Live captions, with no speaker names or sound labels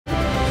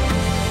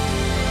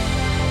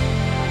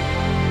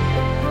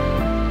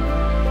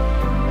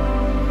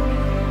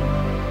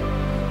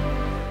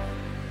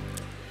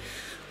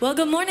Well,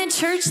 good morning,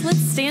 church. Let's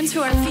stand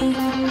to our feet.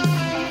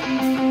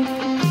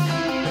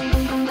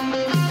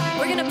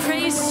 We're going to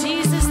praise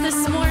Jesus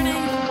this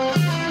morning.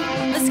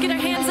 Let's get our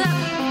hands up.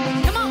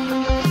 Come on.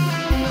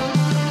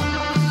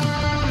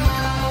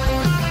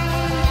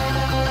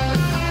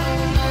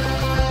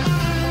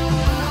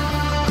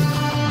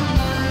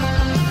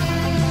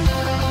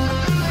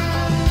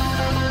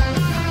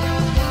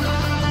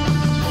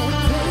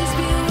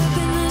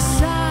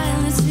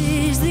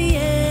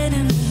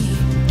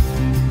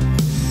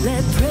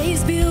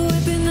 Praise be a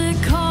weapon that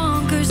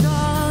conquers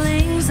all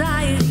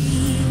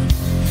anxiety.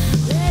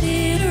 Let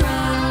it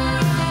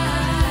rise.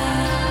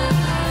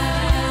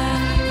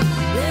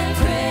 Let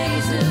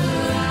praise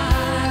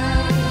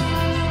arise.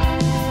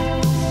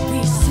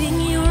 We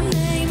sing your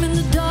name in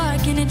the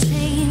dark and it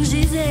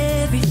changes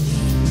everything.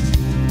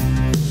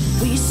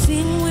 We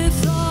sing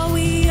with all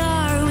we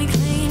are. We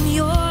claim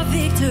your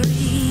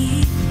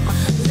victory.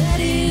 Let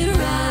it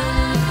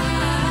rise.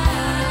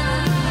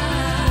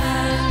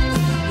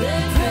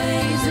 Let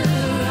praise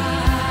arise.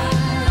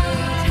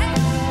 Hey,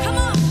 come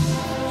on.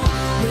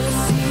 We'll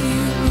see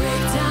you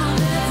break down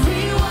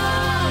every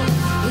wall.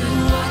 We'll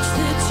watch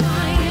the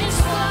giants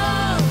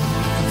fall.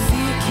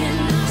 Fear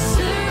cannot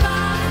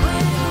survive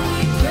when we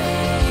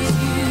praise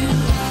you.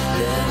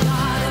 The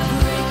God of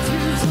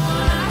breakthroughs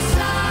on our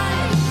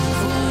side.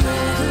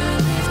 Forever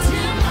lift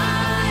him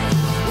high.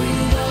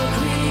 With all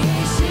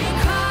creation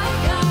cry,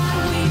 God,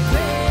 we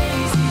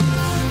praise you.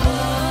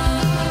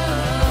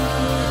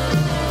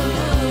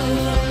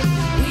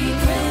 We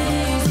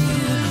praise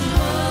you.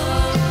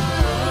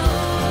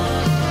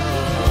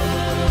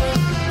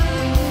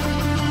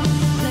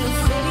 Let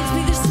faith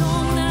be the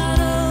song that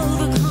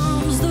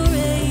overcomes the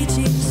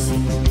raging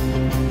sea.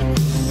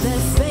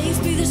 Let faith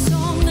be the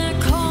song that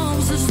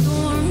calms the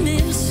storm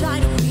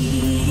inside of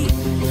me.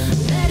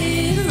 Let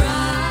it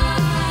rise.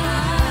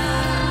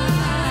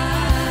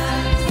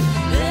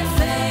 Let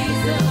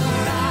faith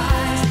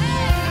arise.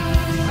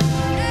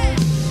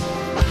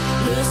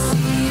 We'll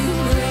see you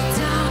break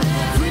down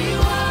every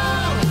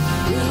wall.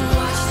 We'll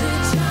watch the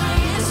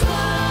giants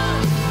fall.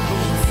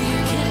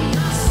 Fear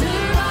cannot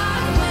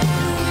survive when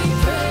we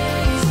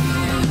praise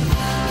you.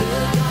 The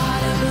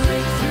God of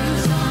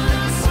breakthroughs on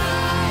our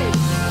side.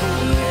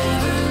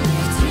 Forever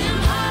lift him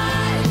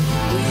high.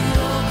 With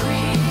all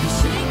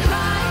creation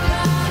cry,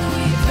 God,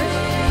 we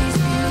praise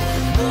you.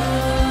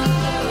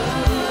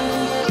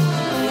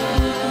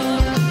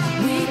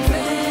 We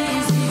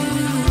praise you.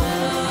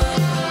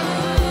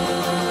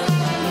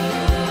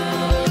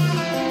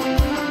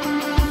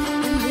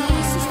 And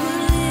this is what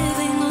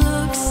living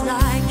looks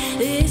like.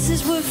 This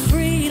is what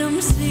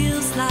freedom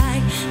feels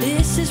like.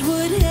 This is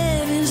what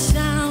heaven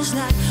sounds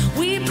like.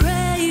 We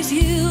praise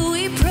you,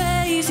 we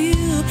praise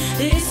you.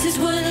 This is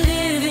what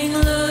living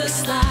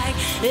looks like.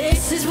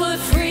 This is what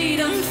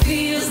freedom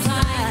feels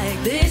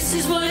like. This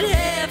is what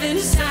heaven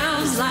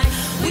sounds like.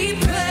 We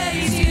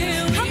praise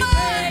you, come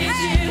on,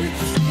 hey.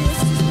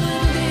 This is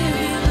what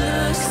living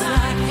looks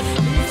like.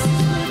 This is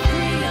what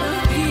freedom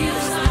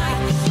feels like.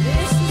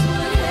 This is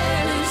what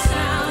heaven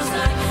sounds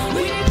like.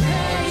 We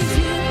praise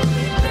you,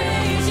 we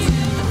praise you.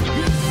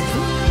 This is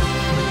what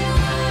living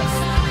looks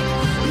like.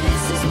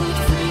 This is what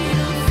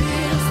freedom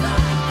feels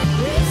like.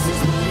 This is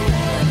what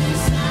heaven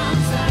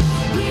sounds like.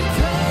 We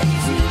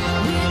praise you,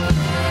 we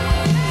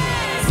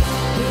praise.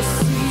 We'll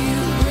see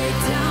you break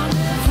down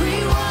every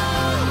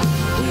wall.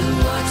 We'll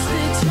watch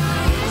the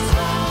giants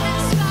fall.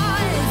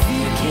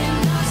 Fear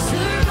cannot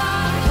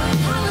survive.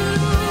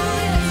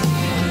 Hallelujah.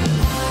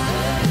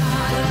 The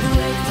God of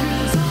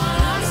breakthroughs on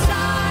our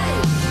side.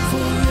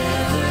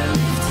 Forever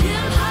lift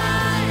him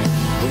high.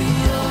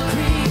 With all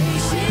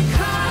creation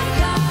cry,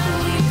 God,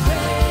 we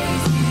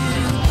praise you.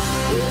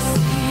 We'll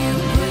see you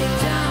break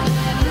down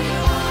every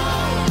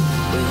wall.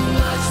 We'll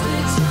watch the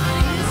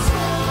giants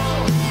fall.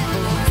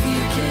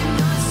 Fear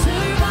cannot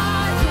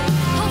survive.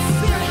 All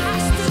fear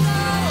has to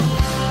go.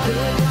 The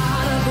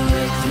God of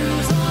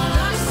breakthroughs on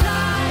our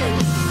side.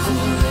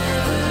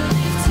 Forever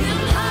lift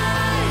him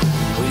high.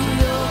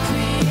 With all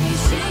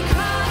creation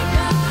cry,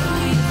 God,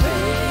 we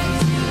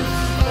praise you.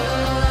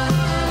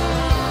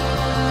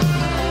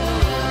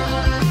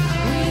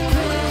 We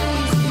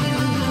praise you.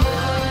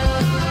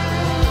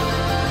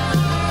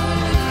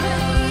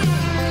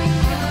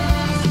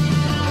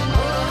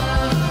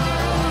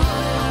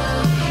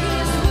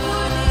 He's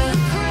worthy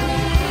of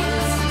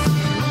praise.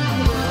 We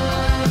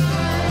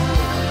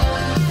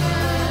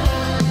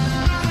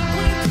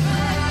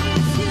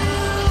praise you.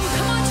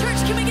 Come on, church,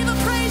 can we give a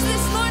praise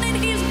this morning?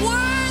 He is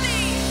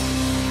worthy.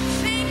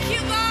 Thank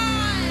you,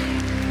 God.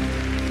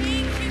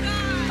 Thank you,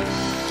 God.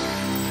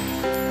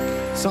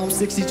 Psalm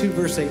 62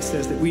 verse 8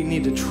 says that we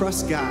need to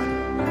trust God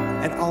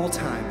at all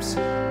times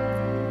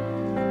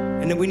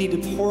and that we need to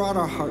pour out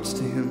our hearts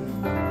to him.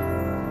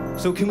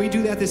 So can we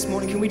do that this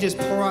morning? Can we just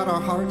pour out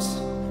our hearts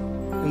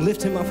and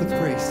lift him up with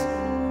praise?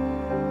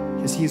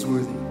 Because he is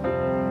worthy.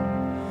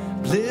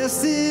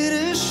 Blessed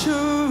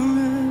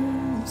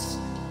assurance,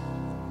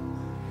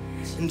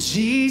 and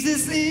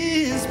Jesus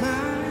is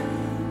mine.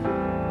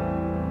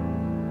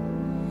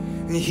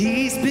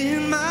 He's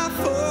been my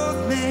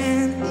fourth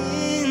man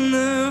in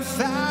the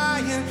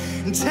fire,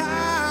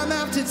 time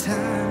after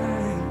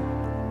time.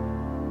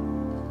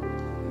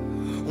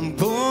 I'm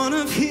born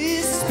of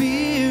His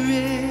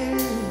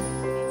Spirit,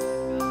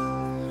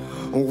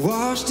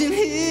 washed in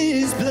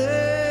His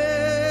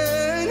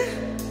blood,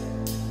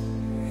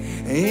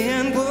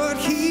 and what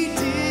He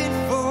did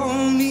for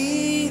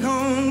me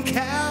on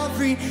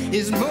Calvary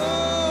is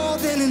more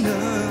than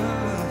enough.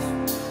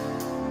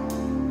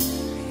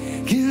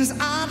 'Cause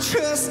I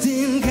trust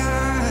in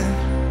God,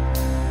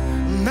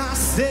 my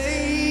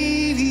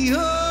Savior,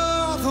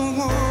 the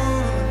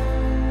one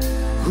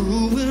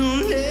who will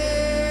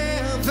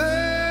never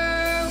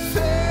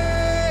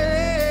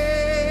fail.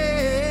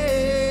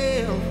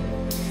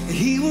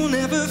 He will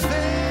never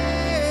fail.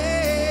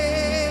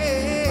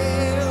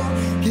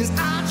 'Cause I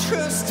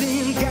trust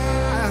in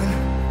God,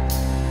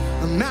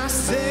 my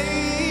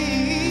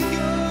Savior,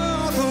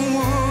 the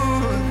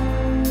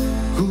one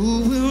who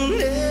will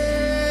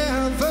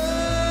never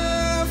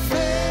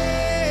fail.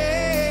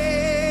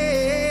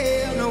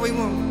 No, He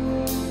won't.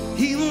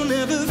 He will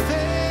never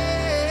fail.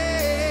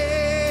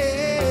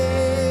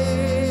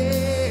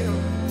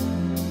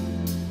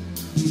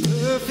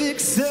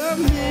 Perfect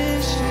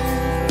submission,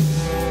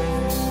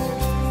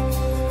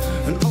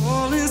 and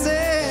all is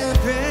at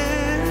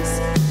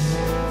rest.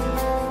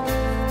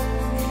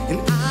 And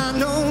I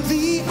know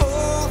the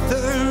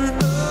author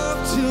of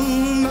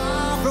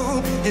tomorrow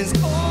has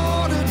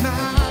ordered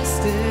my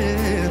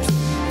steps.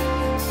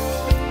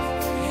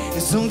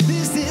 And so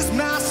this is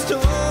my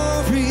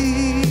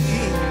story,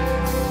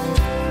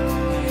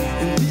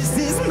 and this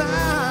is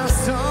my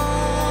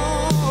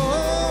song.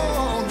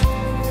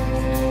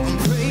 I'm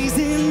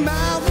praising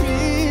my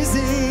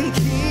risen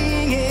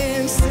King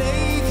and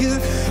Savior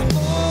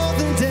all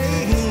the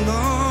day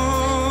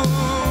long.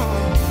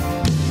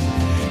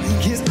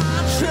 'Cause I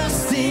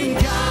trust in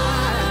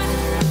God,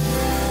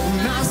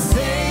 my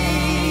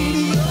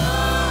Savior,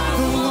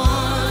 the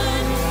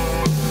one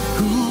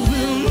who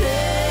will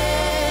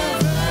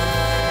never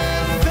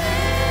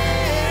fail.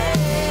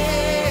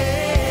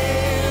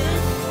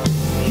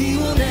 He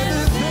will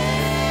never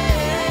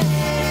fail.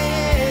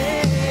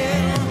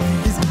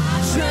 'Cause I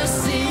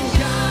trust in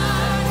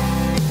God,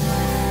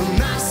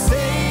 my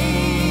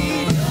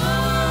Savior,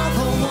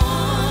 the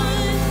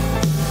one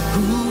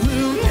who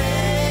will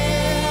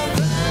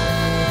never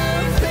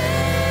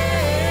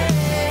fail.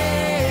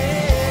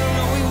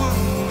 No, He won't.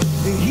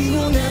 He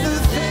will never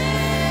fail.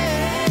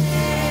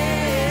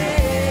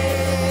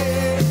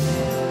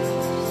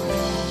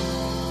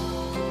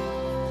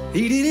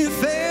 He didn't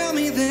fail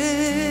me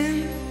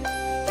then,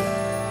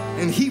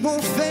 and He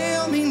won't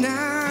fail me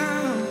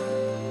now.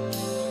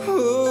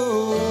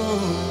 Oh.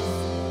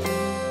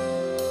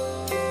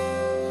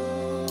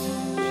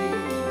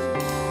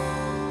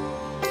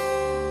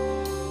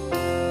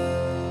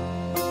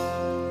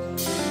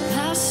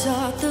 I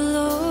sought the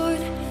Lord,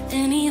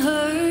 and He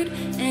heard,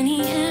 and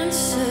He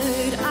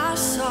answered. I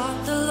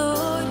sought the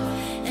Lord,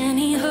 and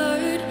He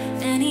heard,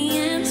 and He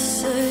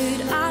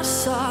answered. I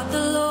sought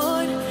the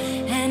Lord,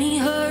 and He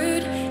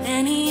heard,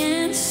 and He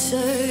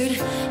answered.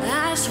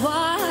 That's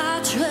why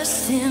I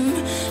trust Him.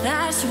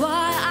 That's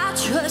why I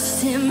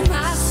trust Him.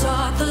 I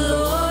sought the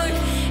Lord,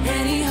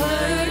 and He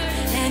heard,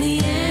 and He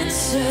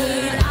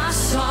answered. I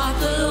sought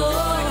the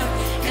Lord,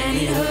 and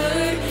He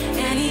heard,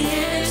 and He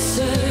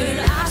answered.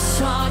 I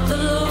sought the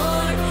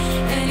Lord,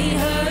 and He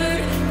heard,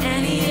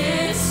 and He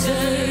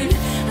answered.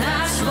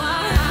 That's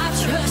why I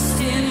trust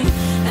Him.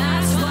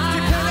 That's why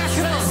I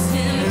trust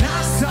Him. And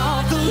I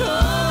sought the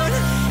Lord,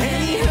 and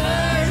He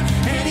heard,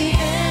 and He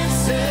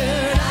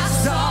answered. I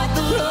sought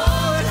the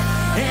Lord,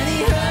 and He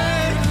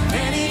heard,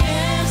 and He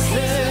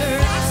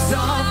answered. I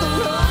sought the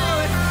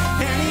Lord,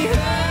 and He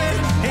heard,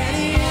 and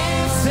He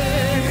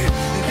answered.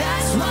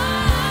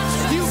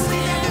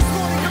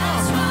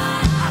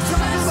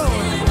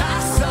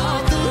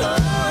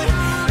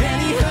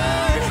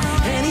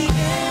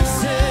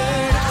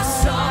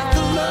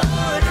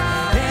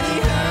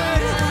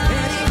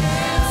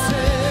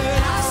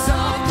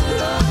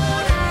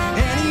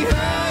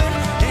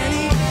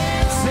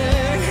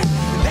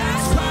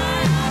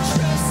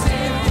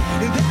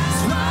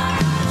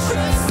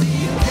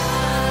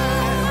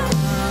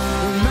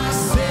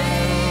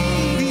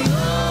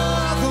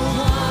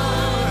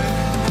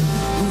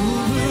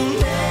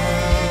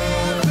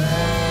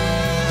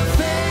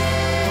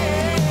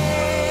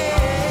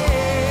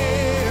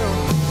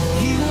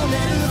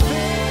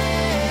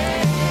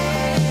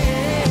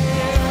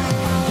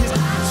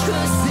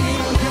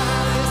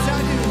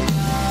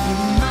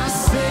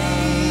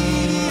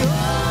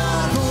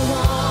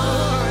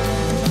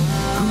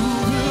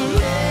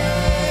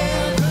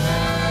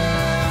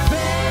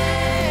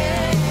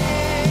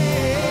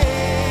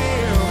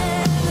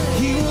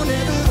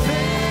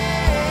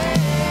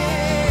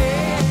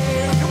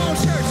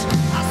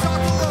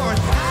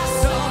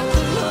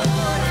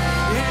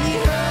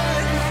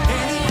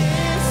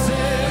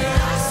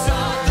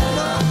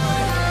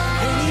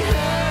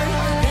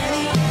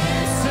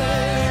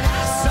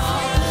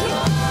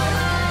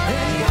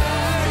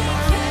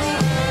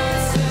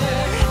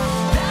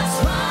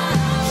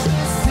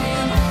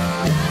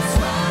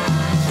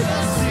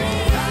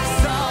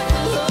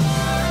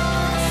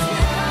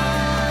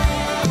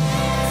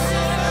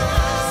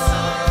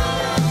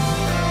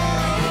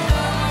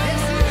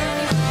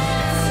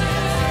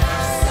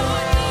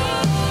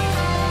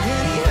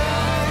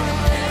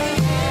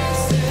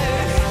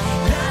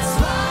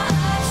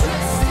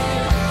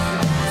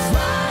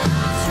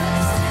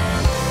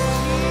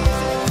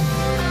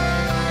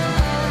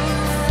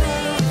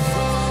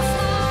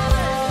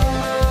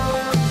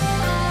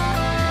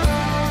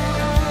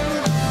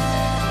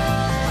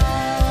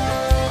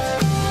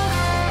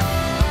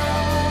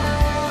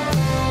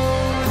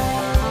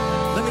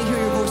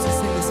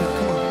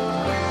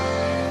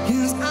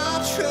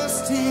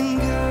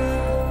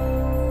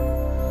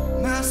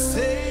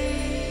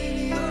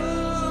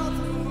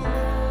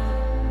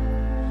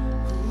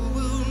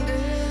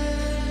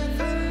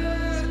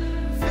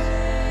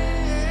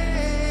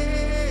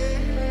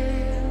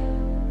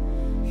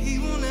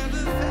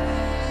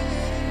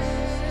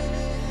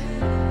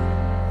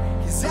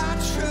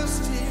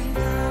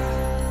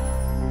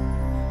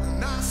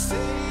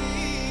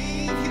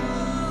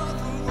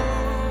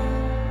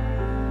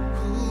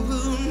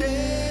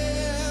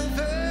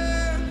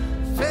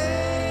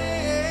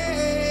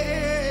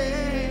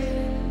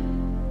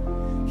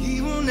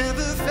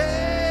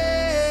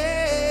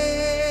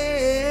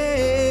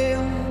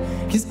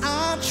 'cause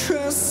I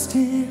trust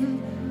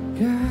in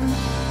God.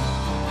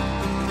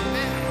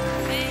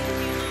 Thank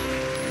you.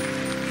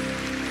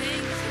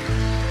 Thank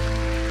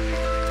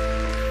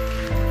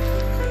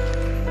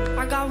you.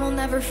 Our God will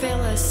never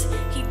fail us.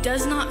 He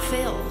does not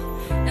fail.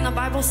 And the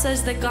Bible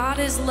says that God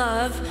is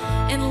love,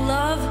 and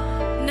love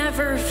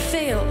never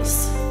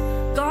fails.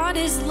 God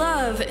is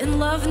love, and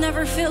love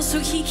never fails, so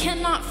he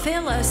cannot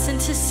fail us. And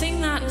to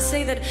sing that and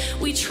say that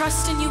we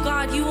trust in you,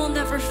 God, you will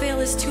never fail,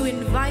 is to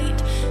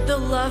invite the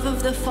love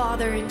of the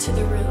Father into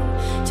the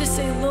room. To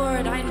say,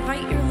 Lord, I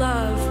invite your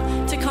love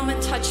to come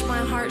and touch my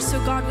heart. So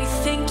God, we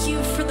thank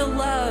you for the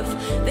love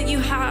that you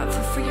have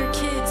for your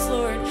kids,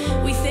 Lord.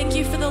 We thank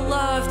you for the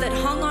love that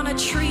hung on a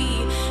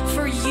tree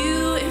for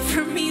you and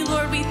for me,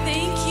 Lord. We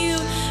thank you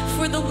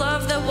for the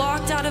love that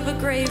walked out of a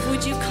grave.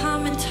 Would you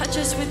come and touch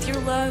us with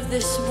your love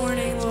this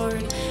morning,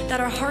 Lord, that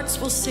our hearts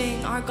will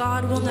sing, our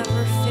God will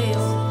never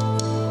fail.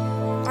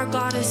 Our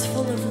God is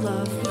full of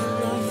love. We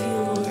love you,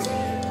 Lord.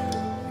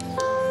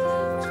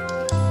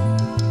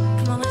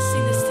 Come on, let's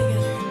sing this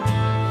together.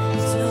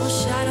 There's no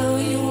shadow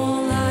you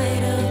won't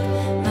light up,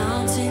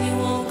 mountain you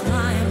won't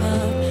climb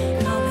up,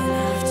 coming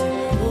after.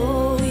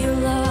 Oh, your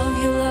love,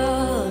 your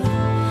love.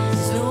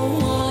 There's no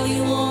wall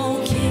you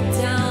won't kick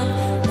down,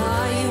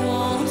 lie you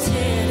won't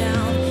tear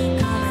down,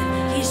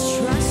 coming. He's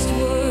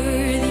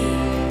trustworthy.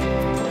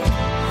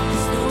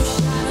 There's no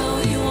shadow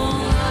you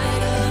won't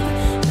light up,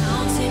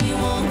 mountain you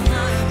won't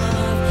climb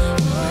up.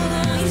 Oh,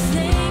 we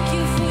thank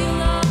you for your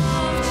love,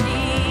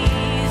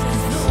 Jesus.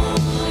 No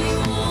wall you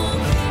won't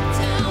kick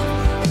down,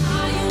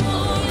 lie you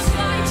won't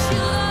fight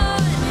your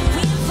love.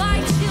 We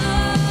invite your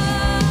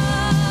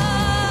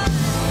love.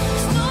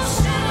 There's no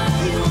shadow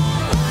you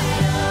won't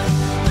light up,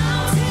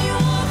 mountain you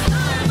won't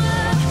climb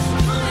up,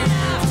 coming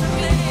after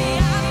me.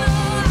 I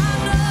know.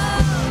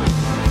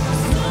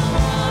 There's no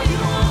wall you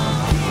won't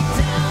kick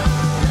down,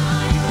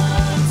 lie you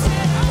won't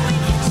tear down. We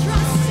can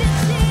trust in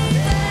Jesus.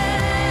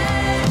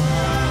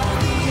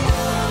 The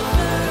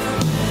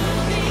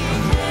overwhelming,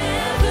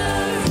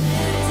 never-ending,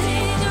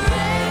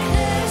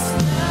 reckless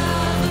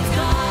love of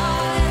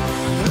God.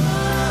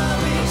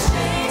 Oh, it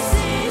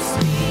chases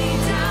me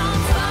down,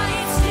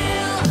 fights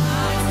till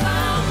I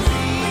found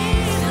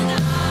reason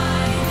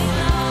I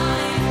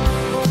deny.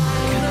 Oh, I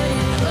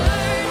couldn't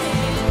earn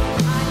it,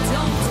 I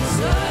don't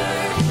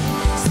deserve it.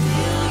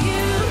 Still,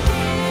 you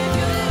give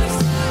your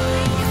son.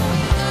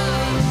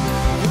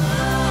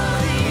 Oh,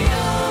 the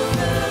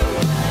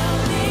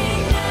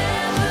overwhelming,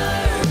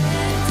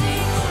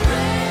 never-ending,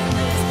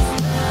 reckless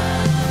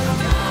love of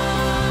God.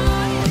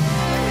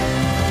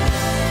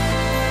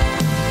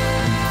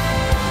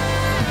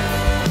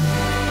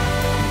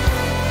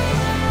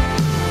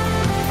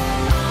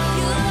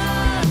 Your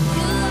love,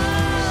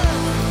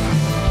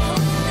 oh,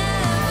 it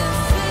never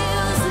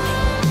fails me.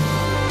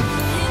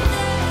 It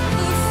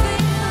never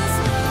fails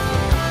me.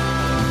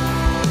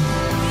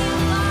 We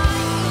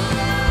invite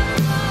your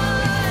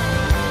love,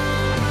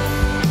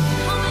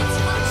 come and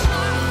touch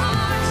our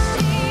hearts,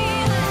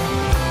 Jesus.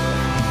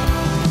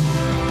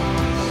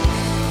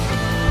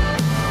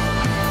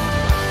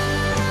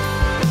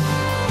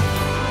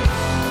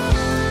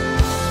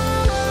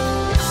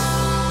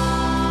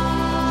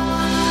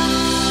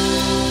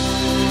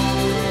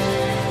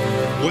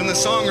 When the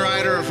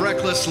songwriter of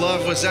Reckless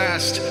Love was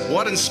asked,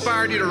 what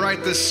inspired you to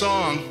write this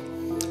song?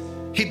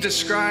 He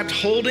described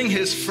holding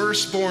his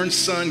firstborn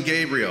son,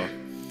 Gabriel.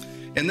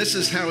 And this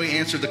is how he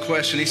answered the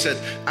question. He said,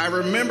 I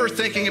remember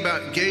thinking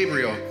about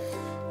Gabriel.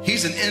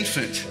 He's an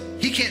infant.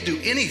 He can't do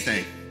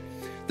anything.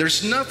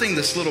 There's nothing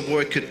this little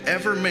boy could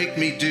ever make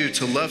me do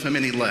to love him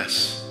any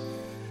less.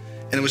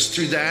 And it was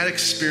through that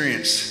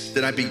experience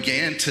that I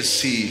began to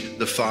see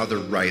the Father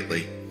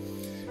rightly.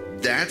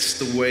 That's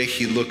the way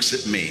he looks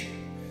at me.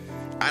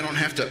 I don't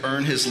have to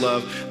earn his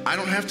love. I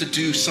don't have to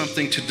do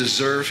something to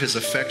deserve his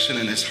affection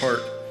and his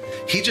heart.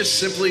 He just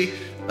simply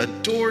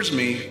adores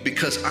me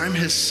because I'm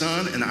his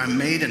son and I'm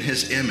made in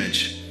his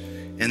image.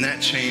 And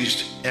that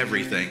changed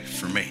everything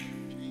for me.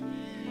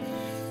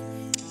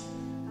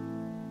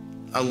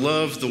 I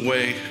love the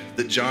way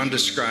that John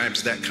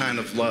describes that kind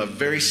of love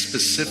very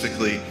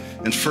specifically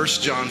in 1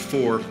 John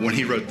 4 when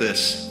he wrote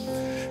this.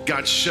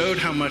 God showed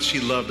how much he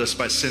loved us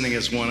by sending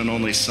his one and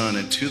only son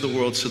into the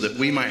world so that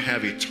we might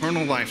have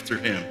eternal life through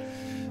him.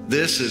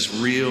 This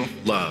is real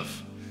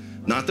love.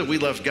 Not that we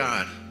love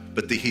God,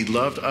 but that he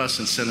loved us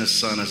and sent his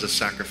son as a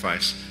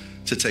sacrifice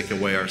to take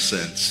away our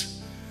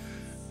sins.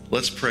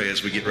 Let's pray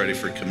as we get ready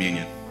for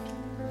communion.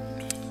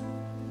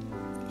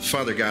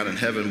 Father God in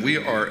heaven, we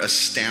are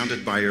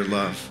astounded by your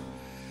love.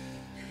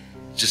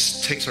 It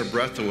just takes our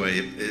breath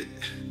away.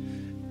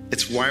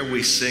 It's why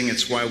we sing,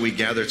 it's why we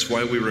gather, it's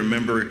why we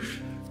remember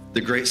the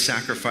great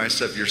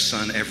sacrifice of your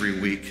son every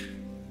week.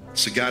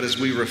 So God, as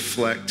we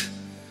reflect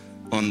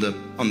on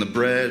the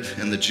bread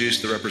and the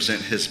juice that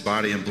represent his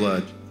body and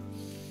blood,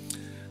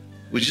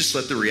 we just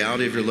let the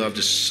reality of your love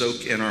just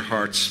soak in our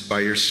hearts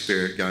by your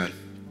Spirit, God.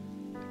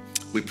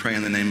 We pray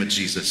in the name of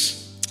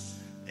Jesus.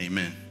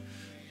 Amen.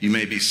 You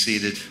may be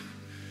seated,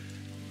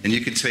 and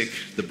you can take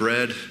the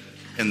bread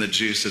and the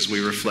juice as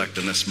we reflect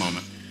in this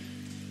moment.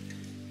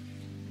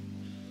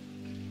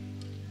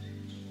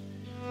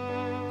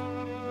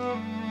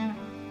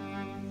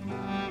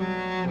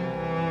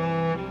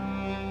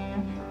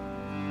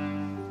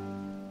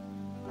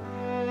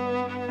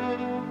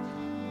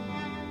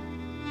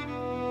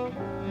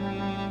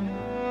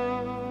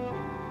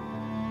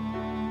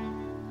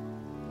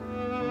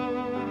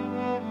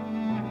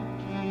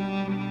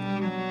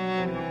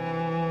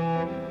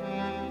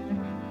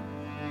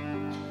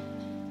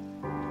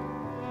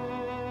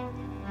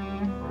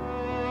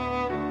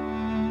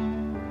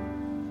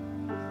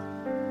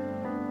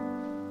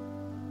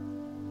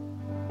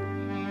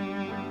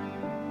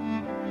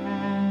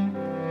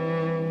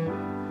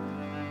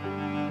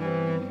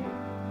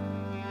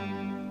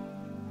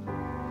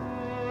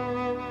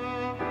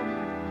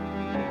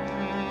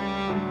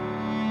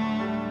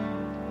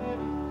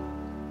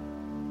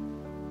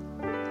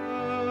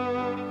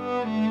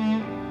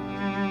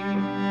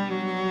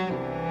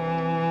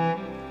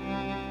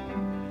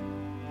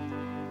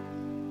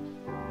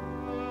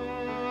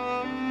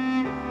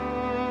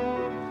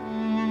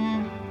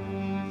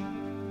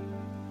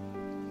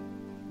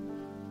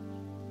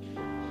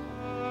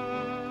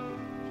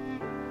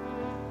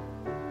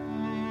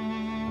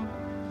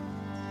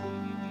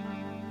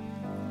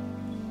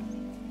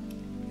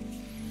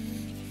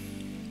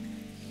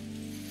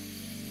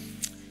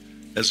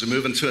 As we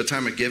move into a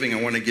time of giving, I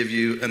want to give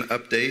you an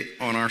update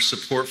on our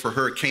support for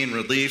hurricane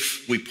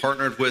relief. We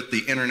partnered with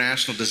the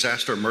International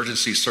Disaster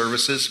Emergency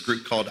Services, a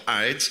group called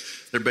IDES.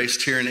 They're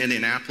based here in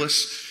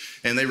Indianapolis,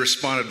 and they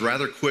responded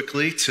rather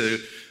quickly to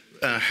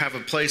have a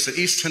place at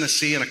East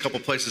Tennessee and a couple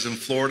places in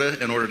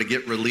Florida in order to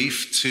get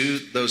relief to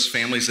those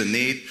families in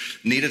need,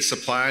 needed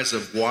supplies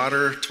of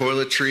water,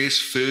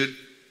 toiletries, food,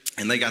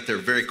 and they got there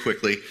very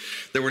quickly.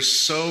 There was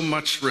so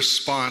much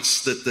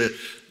response that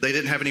they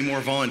didn't have any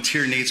more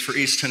volunteer needs for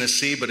East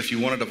Tennessee, but if you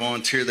wanted to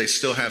volunteer, they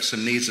still have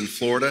some needs in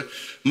Florida.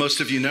 Most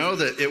of you know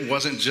that it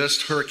wasn't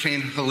just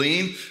Hurricane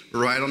Helene.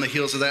 Right on the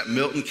heels of that,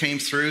 Milton came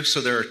through,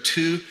 so there are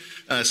two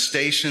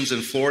stations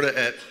in Florida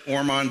at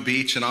Ormond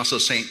Beach and also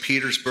St.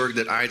 Petersburg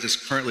that IDES is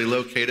currently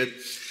located.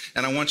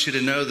 And I want you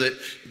to know that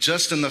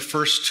just in the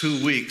first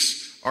 2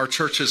 weeks, our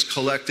church has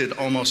collected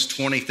almost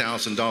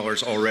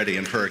 $20,000 already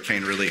in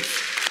hurricane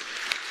relief.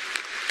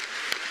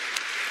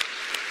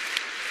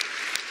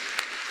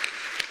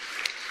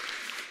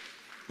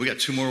 We got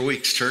 2 more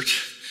weeks,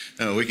 church.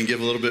 We can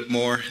give a little bit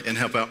more and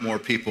help out more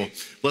people.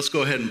 Let's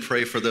go ahead and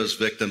pray for those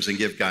victims and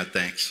give God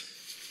thanks.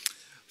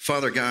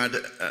 Father God,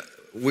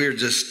 we're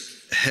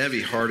just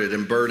heavy-hearted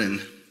and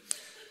burdened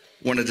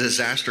when a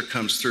disaster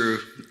comes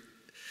through,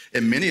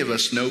 and many of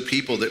us know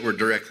people that were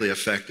directly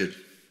affected,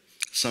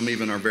 some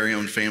even our very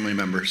own family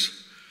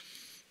members,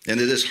 and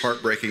it is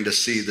heartbreaking to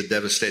see the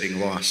devastating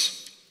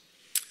loss.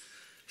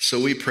 So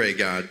we pray,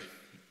 God,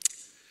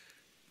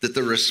 that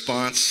the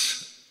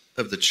response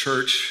of the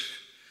church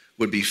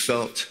would be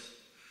felt,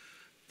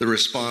 the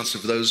response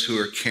of those who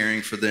are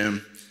caring for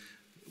them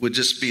would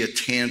just be a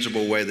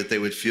tangible way that they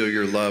would feel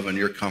your love and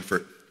your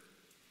comfort.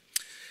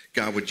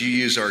 God, would you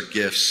use our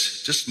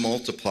gifts, just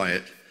multiply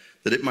it,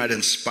 that it might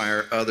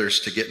inspire others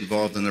to get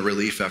involved in the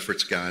relief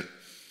efforts, God.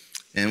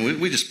 And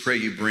we just pray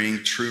you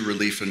bring true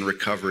relief and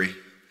recovery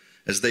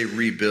as they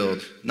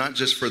rebuild, not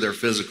just for their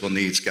physical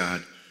needs,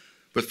 God,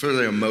 but for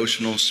their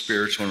emotional,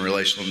 spiritual, and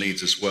relational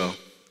needs as well.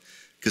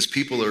 Because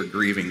people are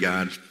grieving,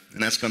 God,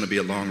 and that's going to be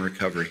a long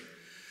recovery.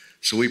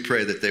 So we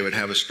pray that they would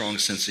have a strong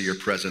sense of your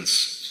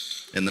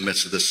presence in the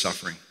midst of this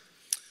suffering.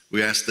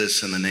 We ask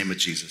this in the name of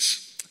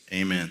Jesus.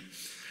 Amen.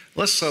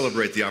 Let's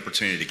celebrate the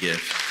opportunity to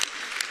give.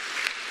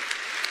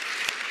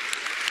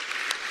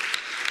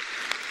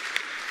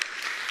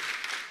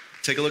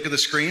 Take a look at the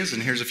screens,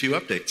 and here's a few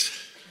updates.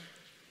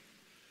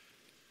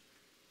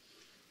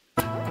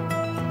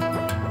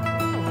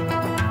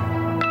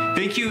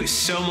 Thank you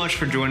so much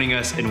for joining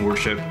us in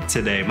worship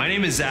today. My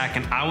name is Zach,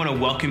 and I want to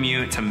welcome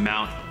you to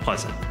Mount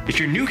Pleasant. If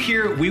you're new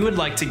here, we would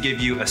like to give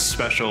you a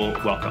special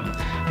welcome.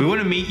 We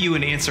want to meet you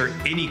and answer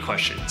any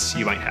questions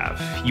you might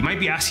have. You might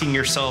be asking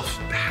yourself,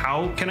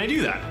 how can I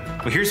do that?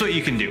 Well, here's what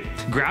you can do.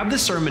 Grab the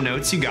sermon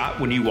notes you got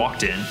when you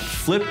walked in,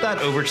 flip that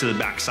over to the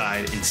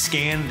backside, and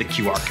scan the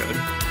QR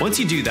code. Once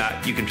you do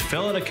that, you can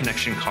fill out a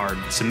connection card,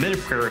 submit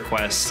a prayer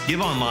request, give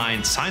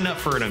online, sign up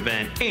for an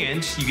event,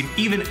 and you can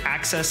even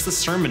access the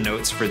sermon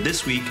notes for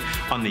this week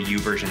on the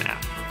YouVersion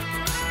app.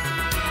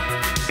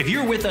 If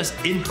you're with us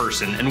in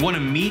person and want to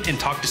meet and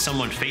talk to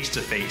someone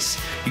face-to-face,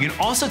 you can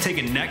also take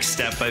a next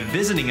step by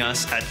visiting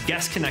us at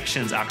Guest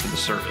Connections after the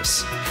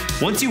service.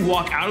 Once you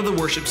walk out of the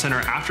worship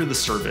center after the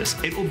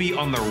service, it will be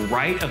on the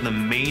right of the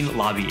main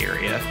lobby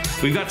area.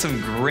 We've got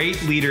some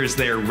great leaders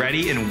there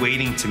ready and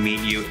waiting to meet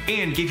you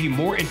and give you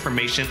more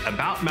information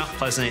about Mount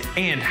Pleasant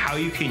and how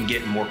you can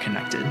get more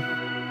connected.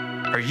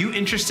 Are you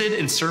interested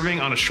in serving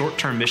on a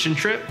short-term mission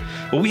trip?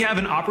 Well, we have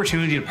an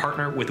opportunity to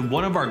partner with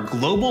one of our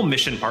global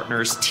mission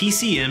partners,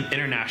 TCM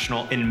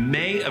International, in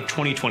May of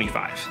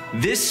 2025.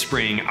 This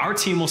spring, our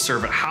team will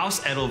serve at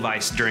Haus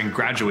Edelweiss during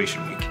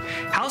graduation week.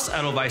 Haus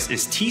Edelweiss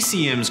is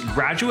TCM's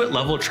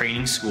graduate-level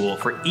training school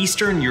for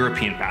Eastern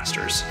European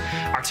pastors.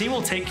 Our team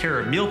will take care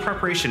of meal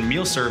preparation,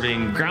 meal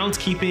serving,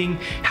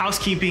 groundskeeping,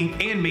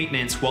 housekeeping, and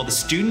maintenance while the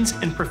students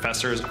and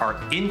professors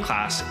are in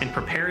class and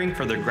preparing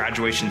for their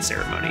graduation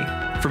ceremony.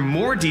 For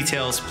more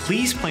details,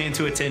 please plan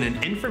to attend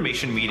an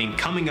information meeting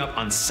coming up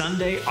on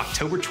Sunday,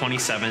 October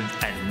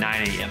 27th at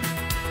 9 a.m.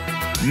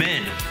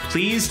 Men,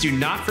 please do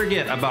not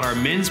forget about our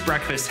men's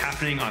breakfast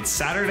happening on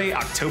Saturday,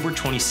 October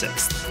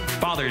 26th.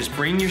 Fathers,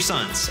 bring your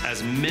sons,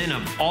 as men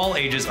of all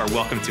ages are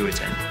welcome to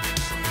attend.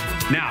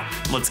 Now,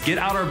 let's get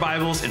out our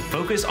Bibles and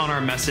focus on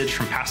our message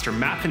from Pastor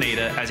Matt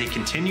Pineda as he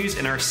continues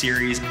in our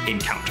series,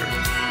 Encounter.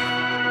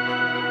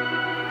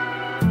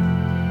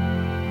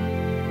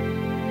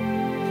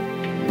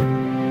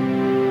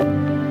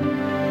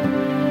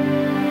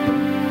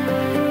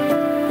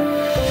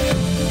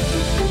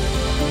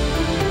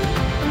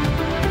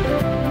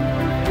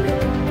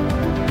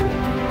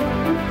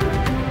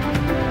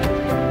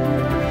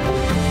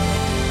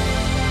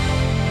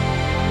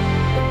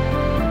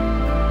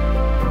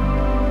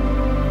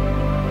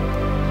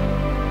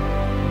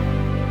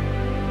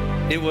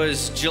 It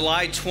was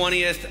July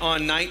 20th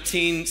on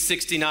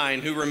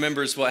 1969. Who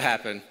remembers what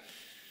happened?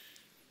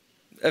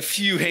 A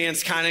few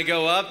hands kind of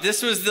go up.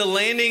 This was the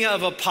landing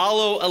of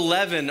Apollo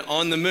 11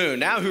 on the moon.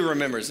 Now who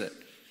remembers it?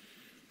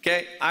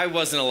 Okay, I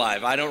wasn't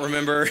alive. I don't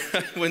remember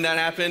when that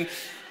happened.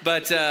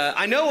 But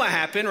I know what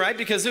happened, right?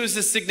 Because it was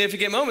a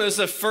significant moment. It was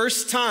the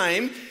first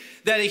time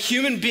that a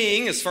human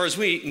being, as far as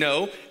we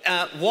know,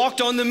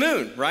 walked on the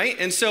moon, right?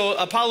 And so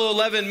Apollo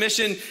 11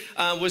 mission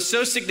was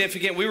so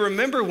significant. We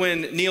remember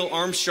when Neil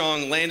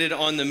Armstrong landed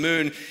on the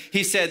moon,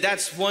 he said,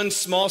 that's one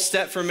small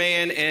step for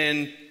man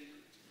and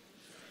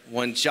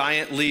one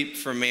giant leap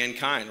for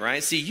mankind,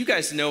 right? See, you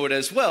guys know it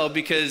as well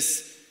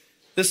because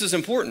this is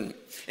important.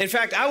 In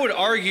fact, I would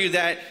argue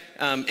that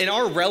in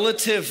our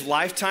relative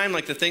lifetime,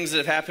 like the things that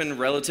have happened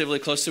relatively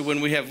close to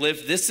when we have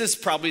lived, this is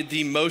probably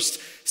the most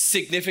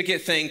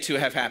significant thing to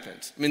have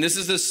happened. I mean, this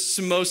is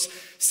the most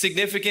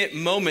significant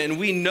moment, and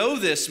we know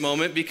this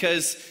moment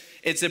because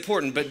it's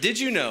important. But did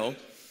you know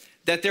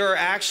that there are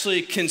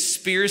actually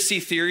conspiracy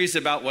theories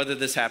about whether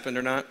this happened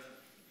or not?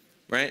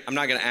 Right? I'm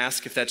not going to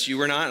ask if that's you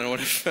or not. I don't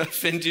want to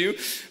offend you.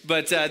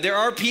 But there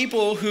are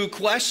people who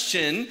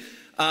question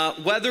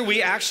whether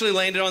we actually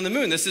landed on the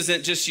moon. This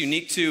isn't just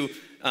unique to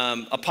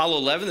Apollo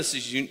 11. This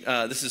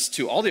is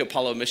to all the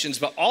Apollo missions.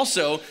 But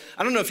also,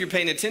 I don't know if you're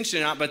paying attention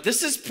or not, but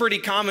this is pretty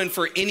common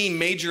for any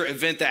major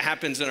event that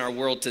happens in our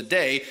world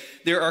today.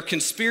 There are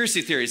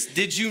conspiracy theories.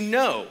 Did you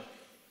know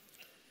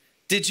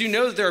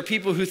that there are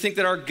people who think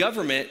that our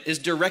government is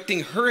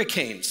directing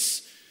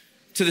hurricanes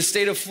to the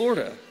state of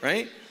Florida,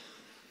 right?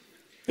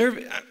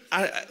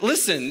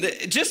 Listen,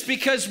 just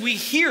because we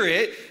hear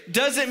it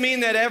doesn't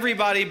mean that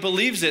everybody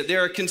believes it.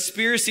 There are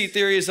conspiracy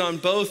theories on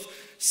both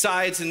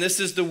sides, and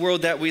this is the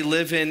world that we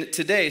live in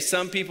today.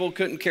 Some people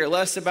couldn't care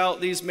less about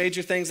these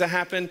major things that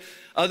happen.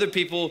 Other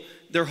people,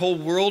 their whole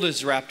world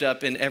is wrapped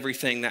up in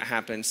everything that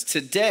happens.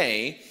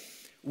 Today,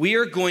 we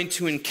are going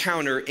to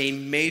encounter a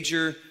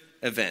major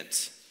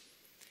event.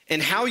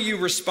 And how you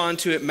respond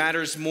to it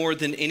matters more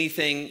than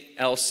anything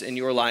else in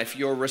your life.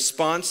 Your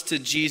response to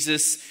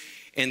Jesus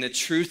and the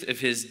truth of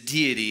his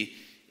deity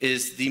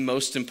is the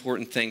most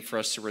important thing for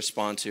us to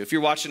respond to. If you're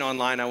watching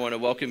online, I want to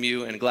welcome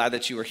you and glad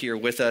that you are here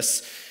with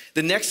us.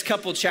 The next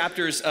couple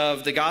chapters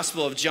of the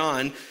Gospel of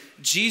John,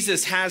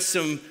 Jesus has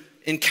some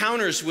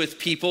encounters with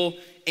people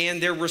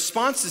and their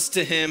responses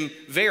to him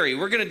vary.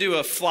 We're going to do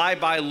a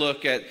flyby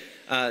look at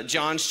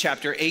John's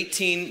chapter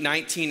 18,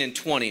 19, and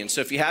 20. And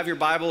so if you have your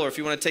Bible or if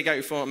you want to take out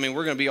your phone,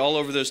 we're going to be all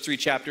over those three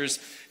chapters,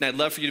 and I'd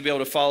love for you to be able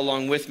to follow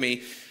along with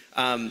me.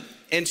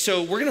 And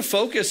so we're going to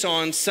focus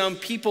on some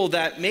people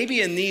that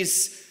maybe in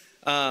these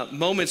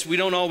moments we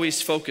don't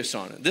always focus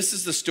on. This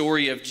is the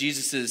story of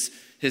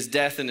his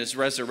death and his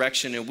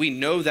resurrection, and we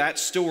know that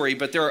story,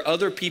 but there are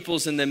other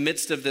peoples in the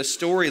midst of this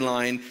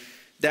storyline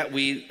that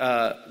we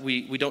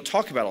don't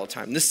talk about all the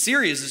time. This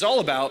series is all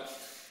about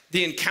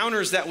the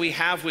encounters that we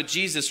have with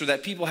Jesus, or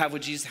that people have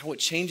with Jesus, how it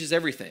changes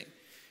everything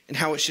and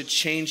how it should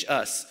change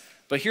us.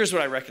 But here's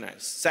what I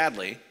recognize.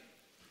 Sadly,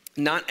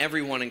 not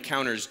everyone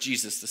encounters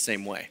Jesus the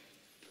same way.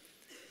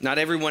 Not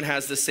everyone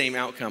has the same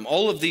outcome.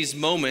 All of these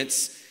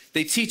moments,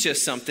 they teach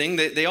us something.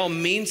 They all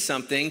mean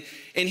something.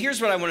 And here's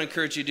what I want to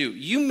encourage you to do.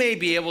 You may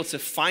be able to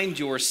find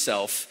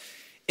yourself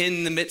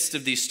in the midst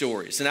of these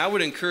stories. And I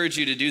would encourage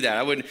you to do that.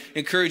 I would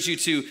encourage you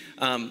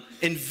to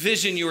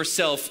envision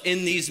yourself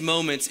in these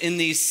moments, in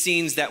these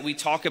scenes that we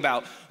talk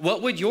about.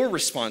 What would your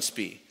response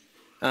be?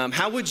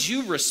 How would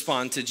you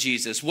respond to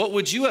Jesus? What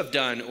would you have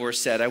done or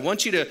said? I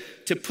want you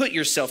to put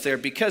yourself there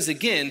because,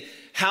 again,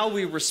 how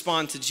we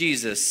respond to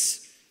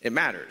Jesus, it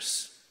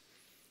matters.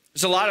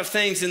 There's a lot of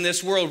things in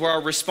this world where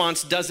our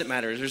response doesn't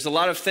matter. There's a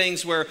lot of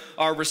things where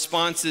our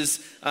response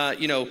is,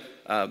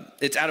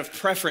 it's out of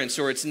preference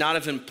or it's not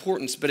of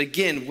importance. But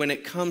again, when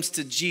it comes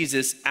to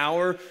Jesus,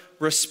 our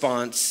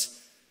response,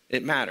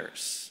 it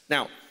matters.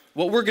 Now,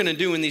 what we're going to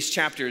do in these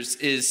chapters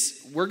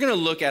is we're going to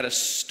look at a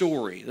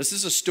story. This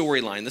is a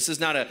storyline. This is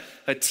not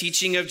a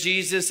teaching of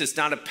Jesus. It's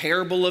not a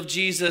parable of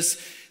Jesus.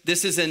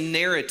 This is a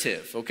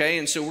narrative, okay?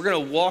 And so we're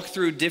going to walk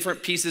through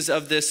different pieces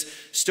of this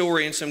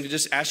story. And so I'm going to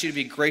just ask you to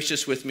be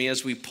gracious with me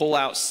as we pull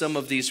out some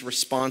of these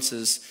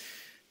responses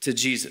to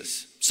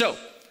Jesus. So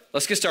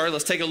let's get started.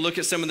 Let's take a look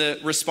at some of the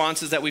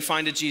responses that we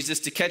find to Jesus.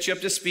 To catch you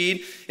up to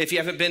speed, if you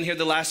haven't been here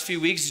the last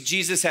few weeks,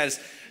 Jesus has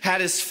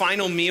had his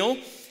final meal.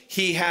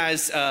 He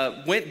has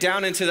went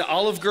down into the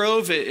olive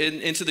grove,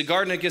 into the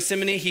Garden of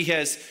Gethsemane. He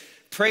has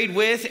prayed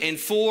with and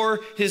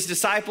for his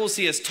disciples.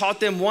 He has taught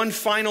them one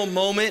final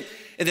moment.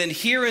 And then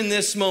here in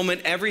this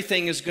moment,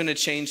 everything is going to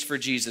change for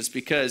Jesus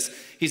because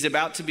he's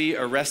about to be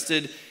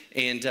arrested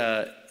and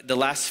the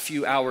last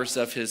few hours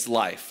of his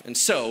life. And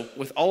so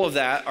with all of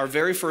that, our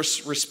very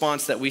first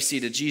response that we see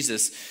to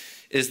Jesus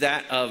is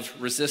that of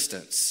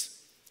resistance.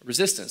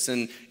 Resistance.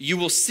 And you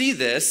will see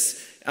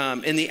this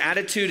in the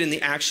attitude and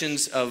the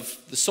actions of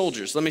the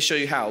soldiers. Let me show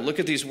you how. Look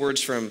at these words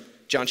from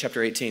John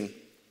chapter 18.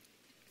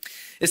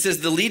 It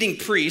says, the leading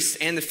priests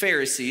and the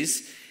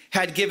Pharisees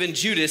had given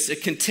Judas a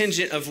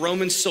contingent of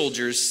Roman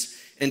soldiers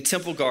and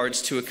temple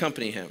guards to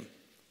accompany him.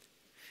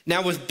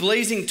 Now with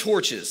blazing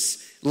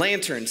torches,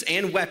 lanterns,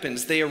 and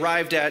weapons, they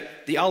arrived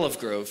at the olive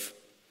grove.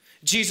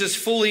 Jesus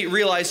fully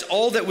realized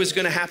all that was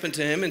going to happen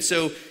to him, and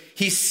so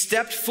he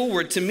stepped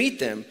forward to meet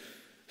them.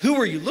 Who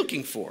are you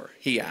looking for?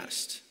 He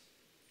asked.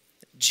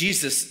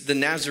 Jesus, the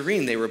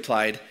Nazarene, they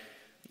replied.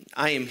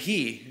 I am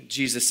he,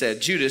 Jesus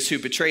said. Judas, who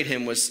betrayed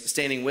him, was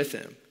standing with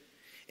him.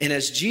 And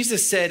as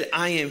Jesus said,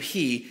 I am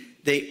he,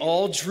 they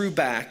all drew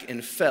back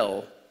and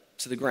fell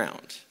to the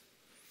ground.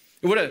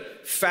 What a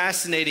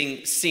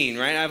fascinating scene,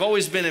 right? I've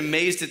always been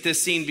amazed at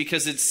this scene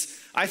because it's,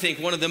 I think,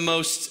 one of the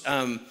most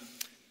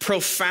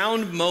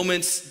profound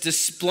moments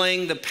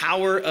displaying the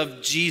power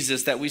of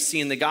Jesus that we see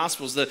in the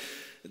Gospels.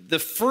 The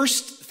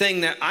first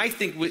thing that I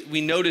think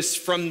we notice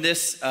from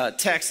this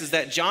text is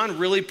that John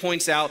really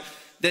points out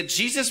that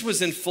Jesus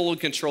was in full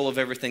control of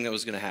everything that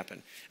was going to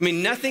happen. I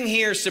mean, nothing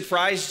here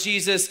surprised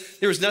Jesus.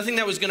 There was nothing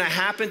that was going to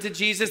happen to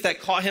Jesus that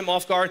caught him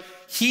off guard.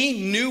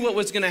 He knew what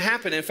was going to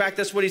happen. In fact,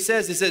 that's what he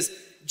says. He says,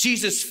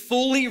 Jesus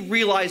fully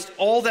realized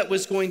all that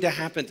was going to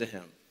happen to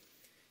him.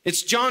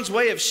 It's John's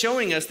way of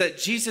showing us that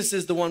Jesus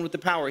is the one with the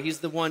power. He's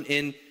the one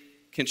in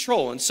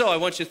control. And so I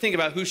want you to think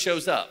about who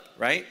shows up,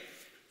 right?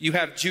 You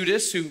have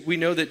Judas, who we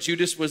know that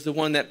Judas was the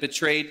one that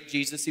betrayed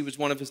Jesus. He was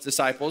one of his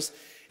disciples.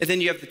 And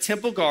then you have the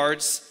temple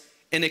guards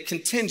and a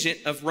contingent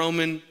of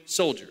Roman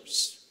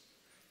soldiers.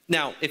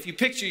 Now, if you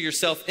picture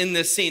yourself in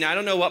this scene, I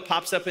don't know what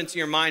pops up into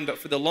your mind, but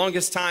for the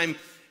longest time,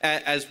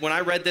 as when I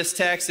read this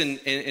text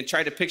and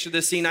tried to picture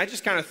this scene, I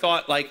just kind of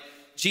thought like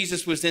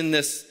Jesus was in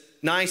this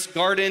nice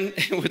garden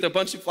with a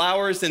bunch of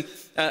flowers and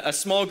a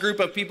small group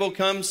of people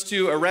comes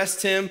to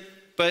arrest him.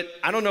 But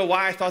I don't know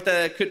why I thought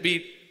that it could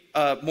be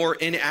more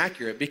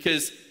inaccurate,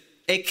 because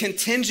a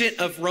contingent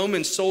of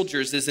Roman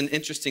soldiers is an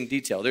interesting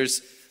detail.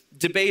 There's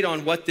debate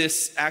on what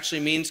this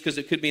actually means because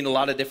it could mean a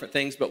lot of different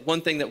things. But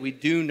one thing that we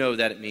do know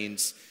that it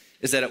means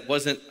is that it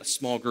wasn't a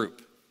small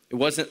group. It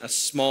wasn't a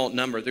small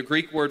number. The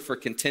Greek word for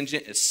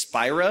contingent is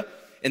spira,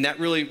 and that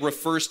really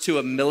refers to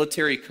a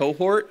military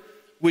cohort,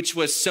 which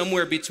was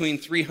somewhere between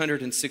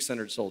 300 and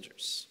 600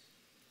 soldiers.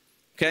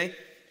 Okay?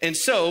 And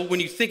so when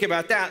you think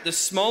about that, the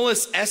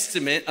smallest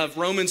estimate of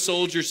Roman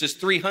soldiers is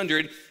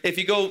 300. If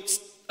you go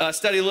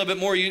study a little bit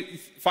more, you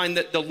find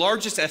that the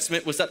largest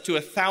estimate was up to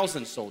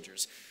 1,000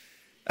 soldiers.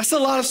 That's a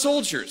lot of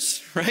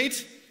soldiers,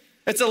 right?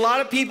 It's a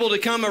lot of people to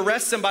come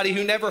arrest somebody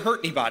who never hurt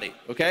anybody,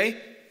 okay?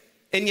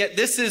 And yet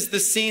this is the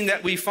scene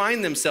that we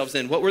find themselves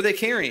in. What were they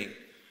carrying?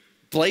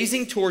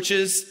 Blazing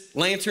torches,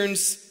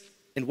 lanterns,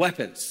 and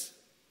weapons.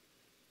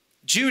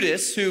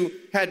 Judas, who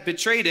had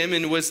betrayed him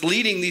and was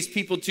leading these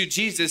people to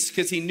Jesus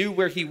because he knew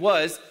where he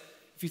was.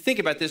 If you think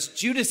about this,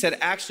 Judas had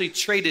actually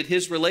traded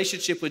his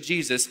relationship with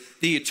Jesus,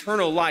 the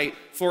eternal light,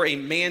 for a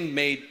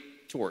man-made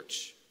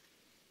torch.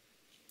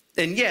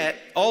 And yet,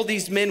 all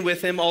these men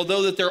with him,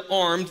 although that they're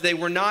armed, they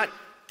were not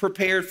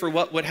prepared for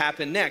what would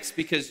happen next,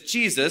 because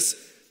Jesus,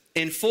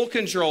 in full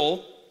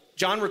control,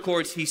 John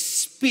records, he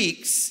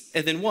speaks,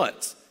 and then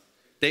what?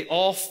 They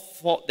all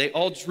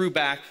drew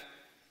back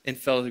and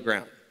fell to the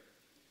ground.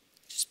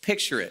 Just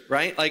picture it,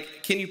 right?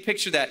 Like, can you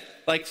picture that?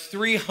 Like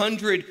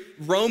 300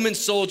 Roman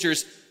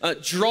soldiers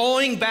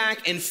drawing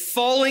back and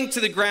falling to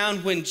the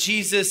ground when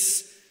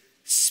Jesus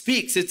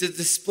speaks. It's a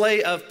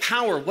display of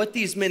power. What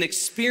these men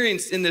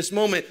experienced in this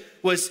moment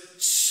was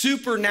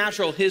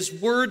supernatural. His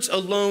words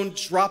alone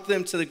dropped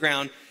them to the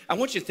ground. I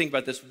want you to think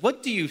about this.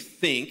 What do you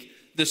think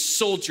the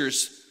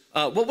soldiers,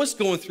 what was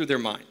going through their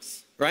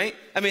minds, right?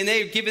 I mean,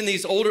 they had given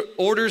these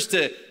orders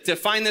to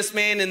find this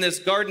man in this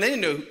garden. They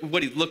didn't know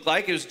what he looked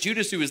like. It was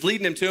Judas who was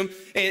leading them to him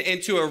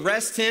and to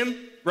arrest him,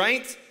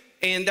 right?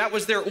 And that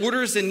was their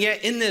orders. And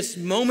yet in this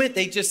moment,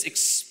 they just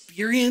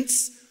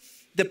experienced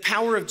the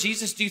power of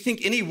Jesus. Do you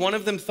think any one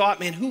of them thought,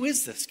 man, who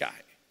is this guy?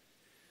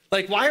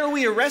 Like, why are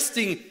we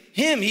arresting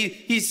him?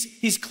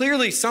 He's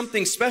clearly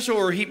something special,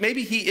 or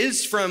maybe he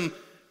is from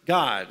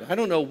God. I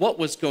don't know what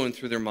was going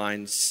through their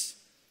minds,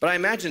 but I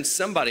imagine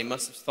somebody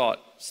must have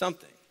thought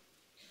something.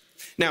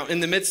 Now, in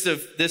the midst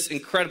of this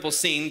incredible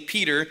scene,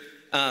 Peter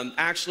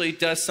actually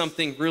does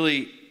something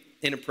really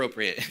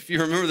inappropriate. If you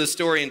remember the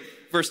story in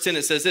verse 10,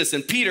 it says this,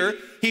 and Peter,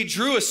 he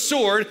drew a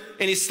sword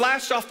and he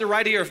slashed off the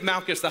right ear of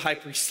Malchus, the high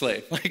priest's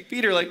slave. Like,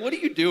 Peter, like, what are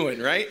you doing,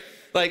 right?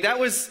 Like,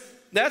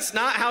 that's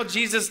not how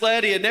Jesus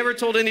led. He had never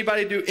told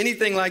anybody to do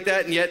anything like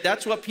that, and yet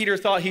that's what Peter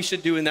thought he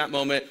should do in that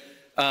moment,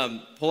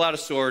 pull out a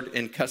sword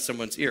and cut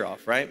someone's ear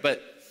off, right?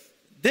 But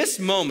this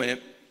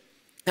moment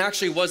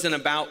actually wasn't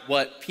about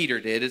what Peter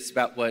did. It's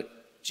about what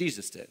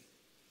Jesus did.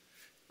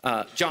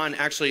 John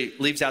actually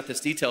leaves out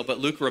this detail, but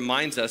Luke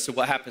reminds us of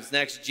what happens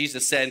next.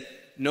 Jesus said,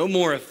 no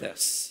more of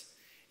this.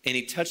 And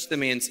he touched the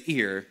man's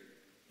ear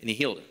and he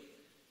healed him.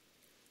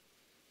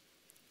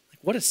 Like,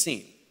 what a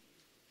scene.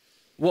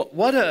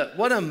 What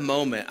a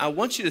moment. I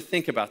want you to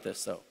think about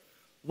this, though.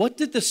 What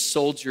did the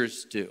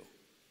soldiers do?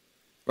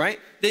 Right?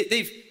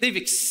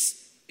 They've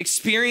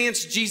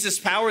experienced Jesus'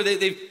 power.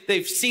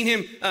 They've seen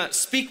him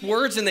speak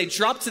words, and they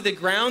drop to the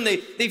ground.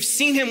 They've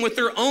seen him with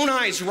their own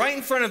eyes right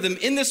in front of them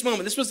in this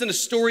moment. This wasn't a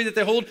story that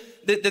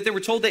they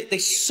were told. They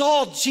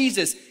saw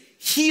Jesus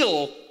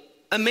heal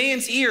a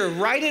man's ear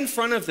right in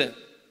front of them.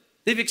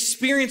 They've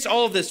experienced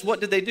all of this.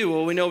 What did they do?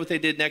 Well, we know what they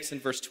did next in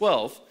verse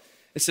 12.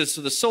 It says,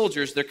 so the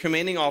soldiers, their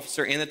commanding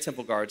officer, and the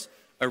temple guards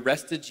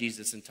arrested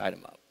Jesus and tied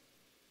him up.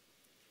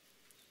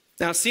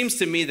 Now, it seems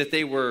to me that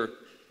they were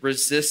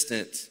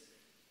resistant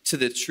to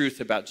the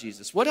truth about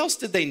Jesus? What else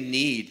did they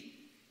need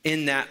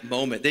in that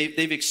moment?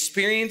 They've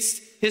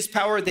experienced his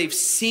power, they've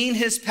seen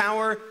his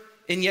power,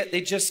 and yet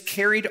they just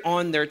carried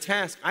on their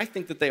task. I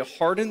think that they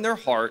hardened their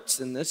hearts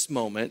in this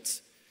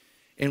moment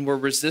and were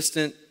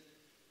resistant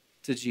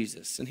to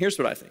Jesus. And here's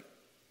what I think.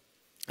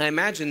 I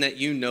imagine that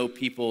you know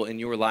people in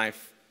your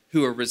life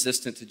who are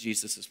resistant to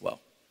Jesus as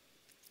well,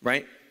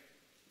 right?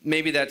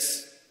 Maybe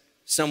that's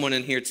someone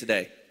in here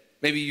today.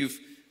 Maybe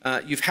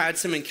you've had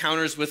some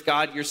encounters with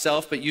God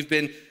yourself, but you've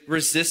been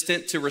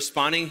resistant to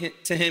responding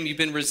to him. You've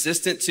been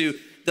resistant to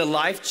the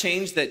life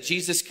change that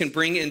Jesus can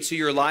bring into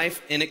your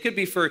life. And it could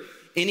be for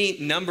any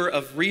number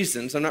of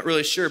reasons. I'm not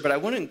really sure, but I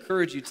want to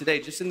encourage you today,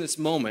 just in this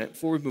moment,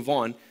 before we move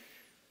on,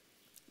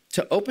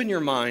 to open your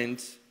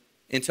mind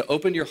and to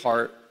open your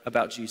heart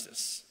about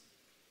Jesus.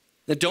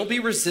 Now, don't be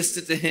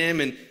resistant to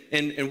him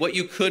and what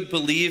you could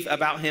believe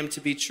about him to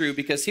be true,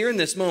 because here in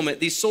this moment,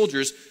 the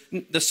soldiers,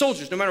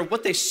 no matter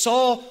what they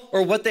saw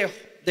or what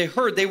they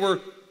heard, they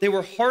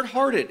were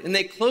hard-hearted and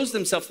they closed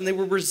themselves and they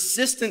were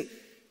resistant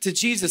to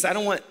Jesus. I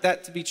don't want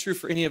that to be true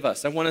for any of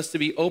us. I want us to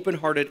be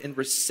open-hearted and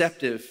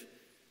receptive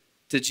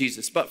to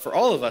Jesus. But for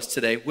all of us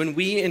today, when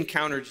we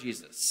encounter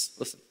Jesus,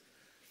 listen,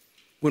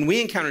 when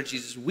we encounter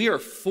Jesus, we are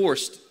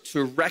forced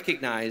to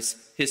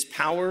recognize his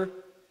power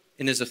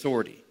and his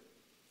authority,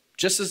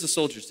 just as the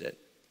soldiers did.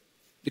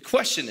 The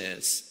question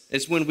is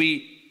when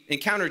we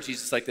encounter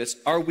Jesus like this,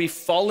 are we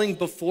falling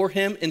before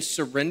him in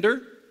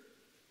surrender,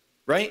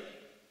 right?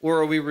 Or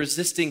are we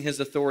resisting his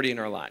authority in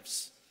our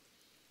lives?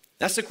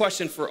 That's the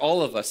question for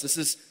all of us. This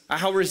is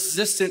how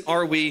resistant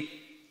are we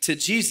to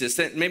Jesus?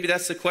 Maybe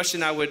that's the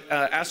question I would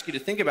ask you to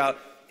think about,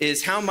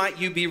 is how might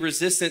you be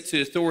resistant to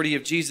the authority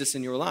of Jesus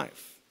in your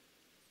life?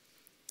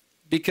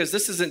 Because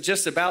this isn't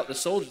just about the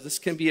soldiers. This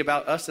can be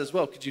about us as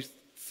well. Could you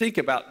think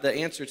about the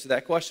answer to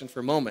that question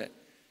for a moment?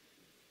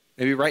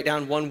 Maybe write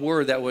down one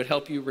word that would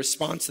help you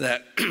respond to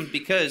that,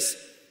 because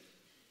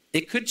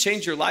it could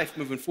change your life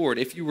moving forward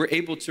if you were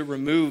able to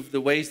remove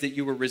the ways that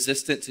you were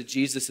resistant to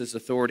Jesus'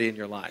 authority in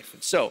your life.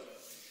 And so,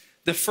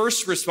 the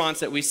first response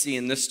that we see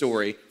in this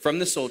story from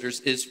the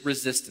soldiers is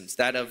resistance,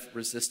 that of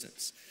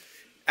resistance.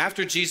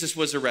 After Jesus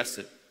was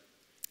arrested,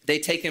 they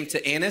take him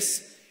to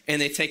Annas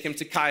and they take him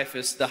to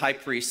Caiaphas, the high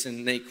priest,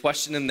 and they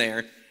question him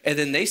there. And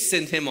then they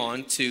send him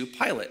on to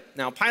Pilate.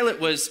 Now,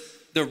 Pilate was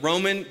the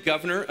Roman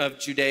governor of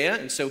Judea,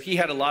 and so he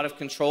had a lot of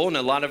control and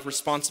a lot of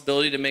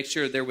responsibility to make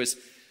sure there was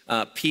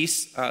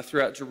peace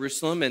throughout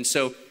Jerusalem. And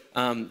so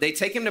they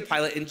take him to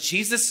Pilate, and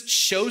Jesus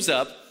shows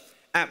up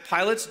at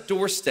Pilate's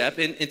doorstep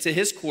into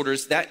his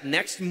quarters that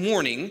next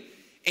morning.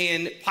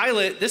 And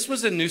Pilate, this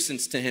was a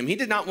nuisance to him. He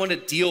did not want to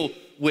deal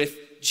with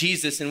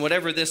Jesus and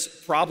whatever this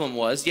problem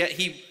was, yet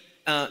he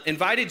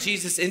invited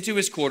Jesus into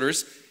his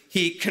quarters.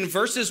 He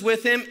converses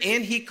with him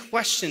and he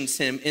questions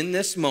him in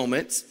this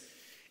moment.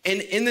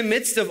 And in the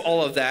midst of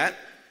all of that,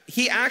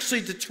 he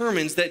actually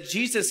determines that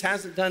Jesus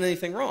hasn't done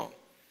anything wrong,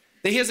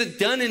 that he hasn't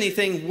done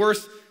anything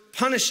worth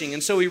punishing.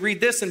 And so we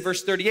read this in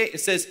verse 38. It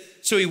says,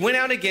 so he went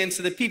out again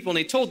to the people and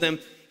he told them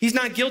he's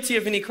not guilty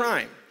of any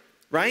crime,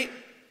 right?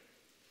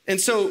 And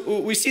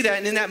so we see that.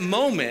 And in that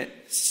moment,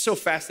 it's so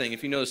fascinating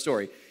if you know the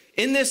story.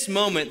 In this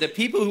moment, the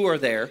people who are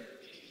there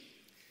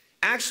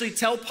actually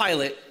tell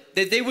Pilate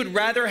that they would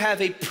rather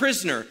have a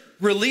prisoner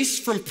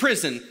released from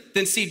prison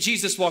than see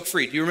Jesus walk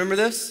free. Do you remember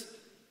this?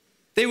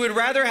 They would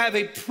rather have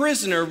a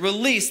prisoner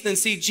released than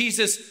see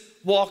Jesus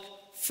walk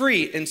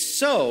free. And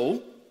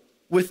so,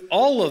 with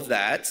all of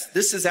that,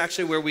 this is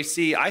actually where we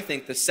see, I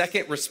think, the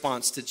second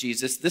response to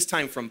Jesus, this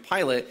time from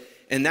Pilate,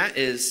 and that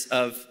is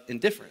of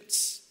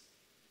indifference,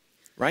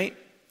 right?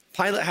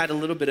 Pilate had a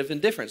little bit of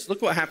indifference.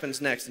 Look what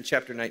happens next in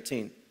chapter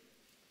 19.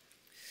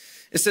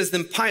 It says,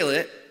 then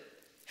Pilate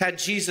had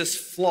Jesus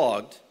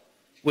flogged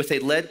with a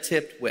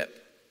lead-tipped whip.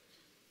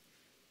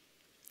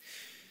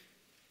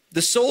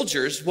 The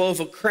soldiers wove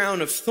a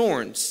crown of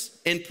thorns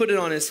and put it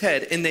on his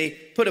head, and they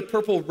put a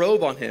purple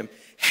robe on him.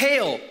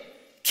 Hail,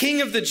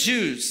 King of the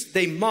Jews,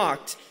 they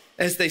mocked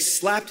as they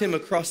slapped him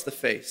across the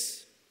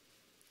face.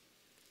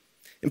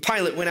 And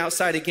Pilate went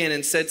outside again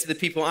and said to the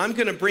people, I'm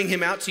going to bring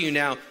him out to you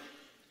now,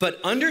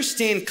 but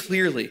understand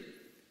clearly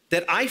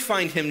that I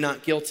find him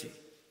not guilty.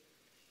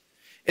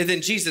 And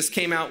then Jesus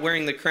came out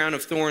wearing the crown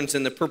of thorns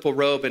and the purple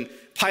robe, and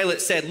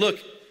Pilate said, look,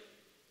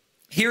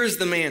 here is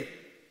the man.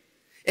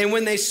 And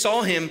when they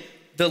saw him,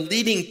 the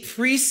leading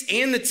priests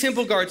and the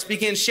temple guards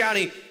began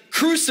shouting,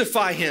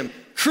 crucify him,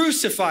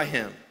 crucify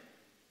him.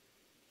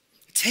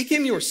 Take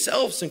him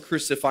yourselves and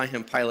crucify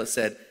him, Pilate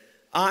said.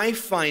 I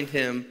find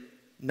him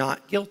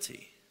not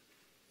guilty.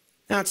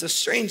 Now, it's a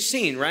strange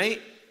scene,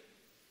 right?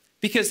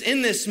 Because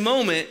in this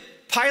moment,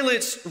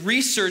 Pilate's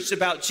research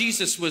about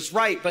Jesus was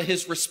right, but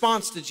his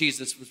response to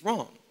Jesus was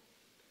wrong.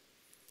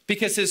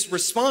 Because his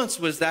response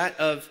was that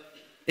of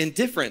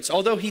indifference.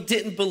 Although he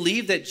didn't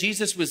believe that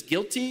Jesus was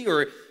guilty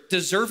or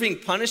deserving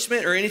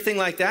punishment or anything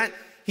like that,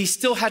 he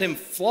still had him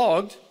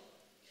flogged,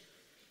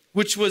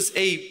 which was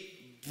a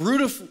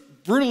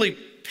brutally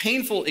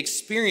painful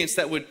experience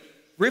that would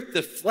rip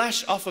the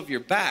flesh off of your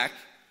back.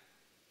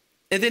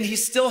 And then he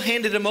still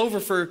handed him over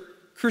for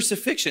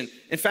crucifixion.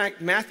 In fact,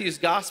 Matthew's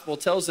gospel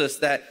tells us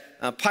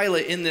that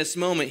Pilate, in this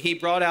moment, he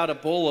brought out a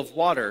bowl of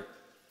water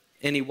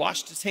and he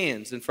washed his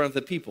hands in front of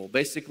the people,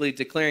 basically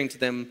declaring to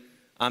them,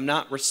 I'm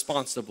not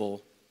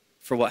responsible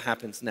for what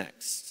happens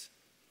next.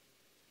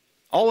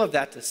 All of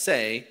that to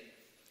say,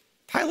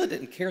 Pilate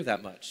didn't care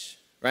that much,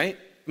 right?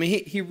 I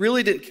mean, he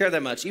really didn't care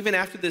that much. Even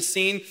after this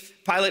scene,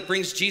 Pilate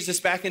brings Jesus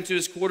back into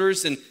his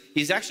quarters, and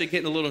he's actually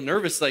getting a little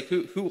nervous, like,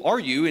 who are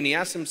you? And he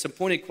asks him some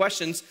pointed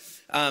questions,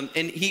 and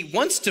he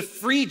wants to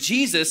free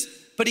Jesus,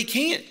 but he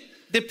can't.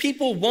 The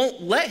people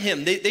won't let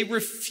him. They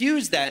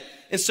refuse that.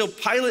 And so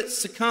Pilate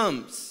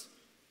succumbs,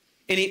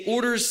 and he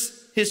orders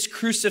his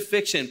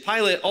crucifixion.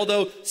 Pilate,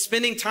 although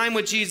spending time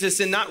with Jesus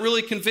and not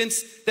really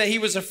convinced that he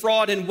was a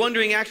fraud and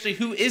wondering actually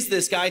who is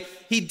this guy,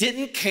 he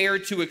didn't care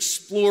to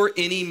explore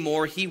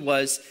anymore. He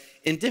was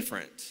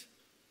indifferent.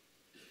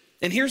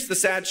 And here's the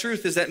sad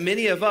truth is that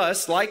many of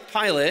us, like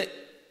Pilate,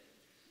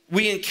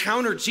 we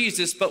encounter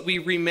Jesus, but we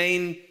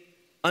remain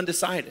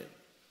undecided.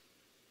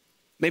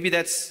 Maybe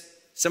that's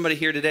somebody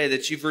here today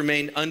that you've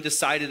remained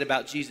undecided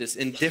about Jesus,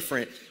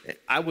 indifferent.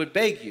 I would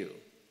beg you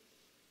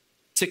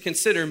to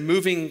consider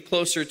moving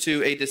closer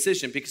to a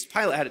decision, because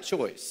Pilate had a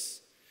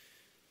choice.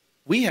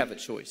 We have a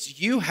choice.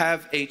 You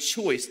have a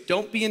choice.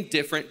 Don't be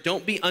indifferent.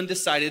 Don't be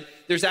undecided.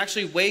 There's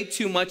actually way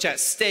too much at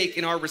stake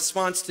in our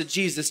response to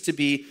Jesus to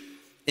be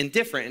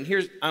indifferent. And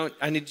here's,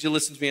 I need you to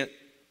listen to me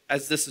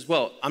as this as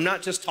well. I'm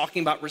not just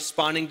talking about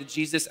responding to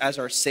Jesus as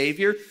our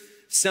Savior.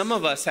 Some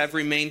of us have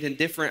remained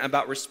indifferent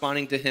about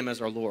responding to him as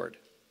our Lord.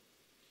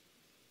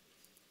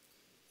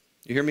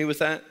 You hear me with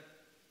that?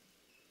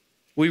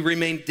 We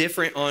remain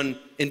indifferent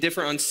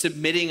on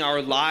submitting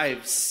our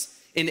lives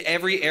in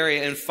every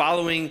area and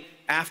following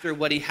after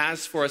what he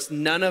has for us.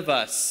 None of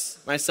us,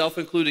 myself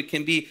included,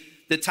 can be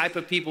the type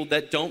of people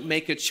that don't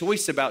make a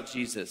choice about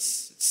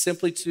Jesus. It's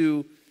simply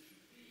too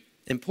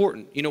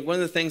important. You know, one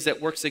of the things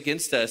that works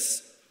against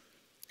us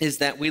is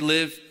that we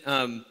live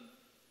in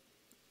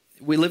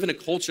a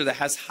culture that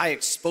has high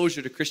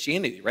exposure to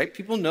Christianity, right?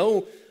 People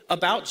know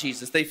about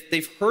Jesus.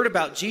 They've heard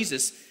about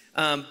Jesus.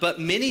 But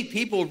many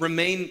people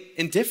remain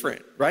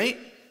indifferent, right?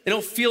 They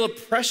don't feel a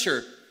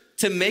pressure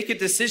to make a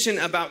decision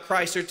about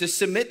Christ or to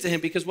submit to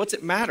him, because what's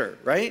it matter,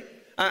 right?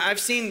 I've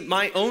seen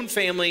my own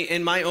family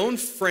and my own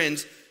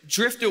friends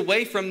drift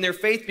away from their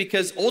faith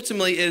because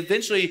ultimately it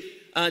eventually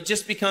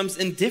just becomes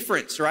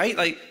indifference, right?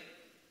 Like,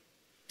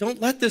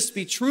 don't let this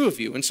be true of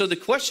you. And so the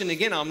question,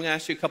 again, I'm going to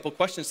ask you a couple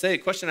questions today.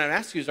 The question I'd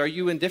ask you is, are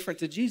you indifferent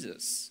to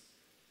Jesus?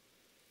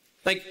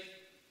 Like,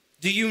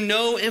 do you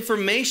know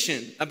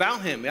information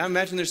about him? I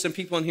imagine there's some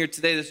people in here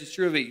today this is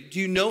true of it. Do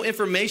you know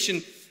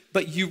information,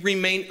 but you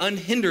remain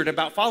unhindered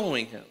about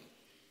following him?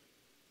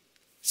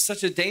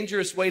 Such a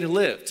dangerous way to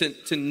live,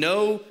 to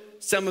know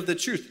some of the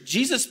truth.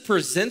 Jesus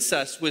presents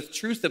us with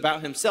truth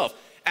about himself.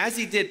 As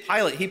he did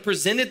Pilate, he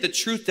presented the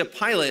truth to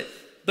Pilate,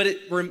 but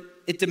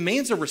it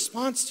demands a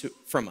response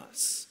from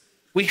us.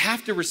 We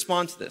have to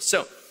respond to this.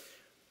 So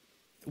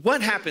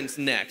what happens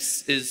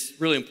next is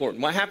really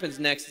important. What happens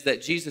next is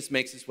that Jesus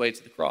makes his way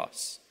to the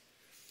cross.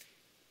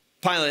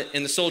 Pilate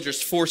and the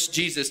soldiers force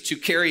Jesus to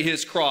carry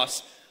his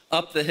cross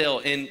up the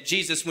hill. And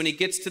Jesus, when he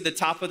gets to the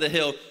top of the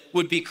hill,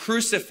 would be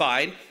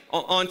crucified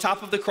on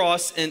top of the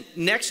cross and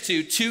next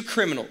to two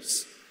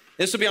criminals.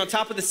 This will be on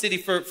top of the city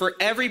for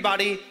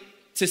everybody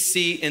to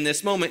see in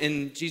this moment.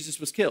 And Jesus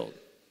was killed.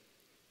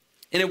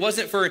 And it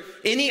wasn't for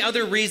any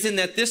other reason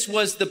that this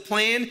was the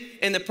plan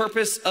and the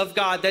purpose of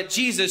God, that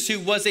Jesus, who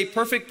was a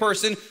perfect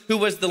person, who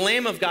was the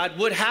Lamb of God,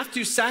 would have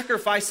to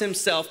sacrifice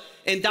himself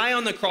and die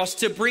on the cross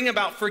to bring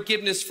about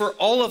forgiveness for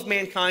all of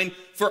mankind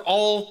for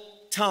all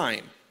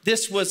time.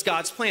 This was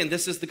God's plan.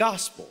 This is the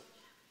gospel.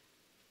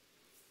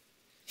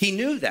 He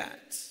knew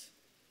that,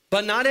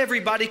 but not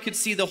everybody could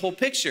see the whole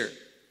picture.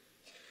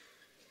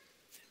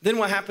 Then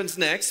what happens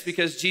next,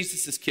 because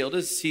Jesus is killed,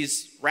 is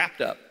he's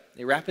wrapped up.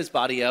 They wrap his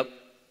body up,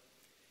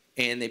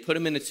 and they put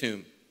him in a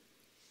tomb,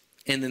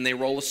 and then they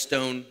roll a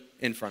stone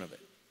in front of it.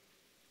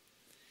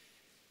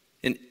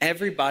 And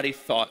everybody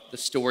thought the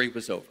story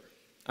was over.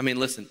 I mean,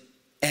 listen,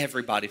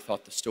 everybody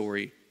thought the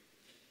story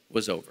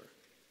was over.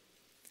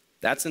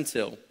 That's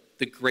until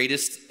the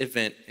greatest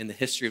event in the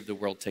history of the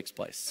world takes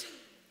place.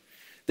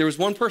 There was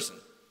one person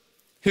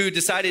who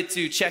decided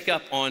to check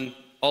up on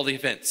all the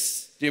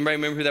events. Do anybody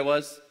remember who that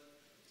was?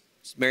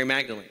 It's Mary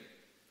Magdalene.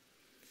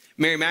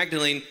 Mary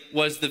Magdalene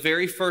was the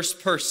very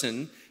first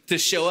person to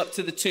show up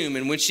to the tomb.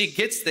 And when she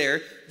gets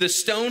there, the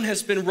stone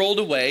has been rolled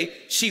away.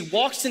 She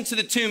walks into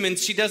the tomb and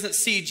she doesn't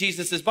see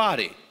Jesus's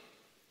body.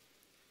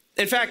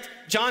 In fact,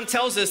 John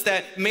tells us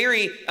that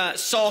Mary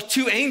saw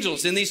two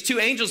angels, and these two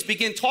angels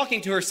begin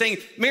talking to her saying,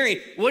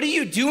 Mary, what are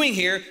you doing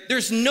here?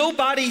 There's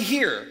nobody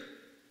here.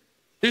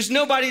 There's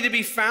nobody to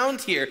be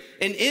found here.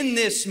 And in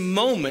this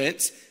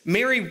moment,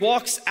 Mary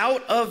walks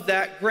out of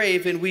that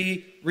grave, and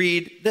we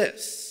read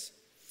this.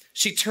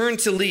 She turned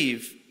to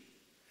leave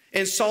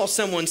and saw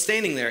someone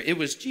standing there. It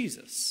was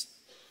Jesus.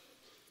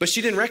 But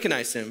she didn't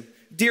recognize him.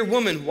 Dear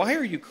woman, why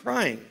are you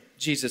crying?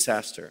 Jesus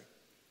asked her.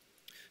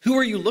 Who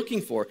are you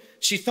looking for?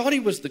 She thought he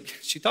was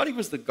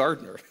the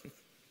gardener.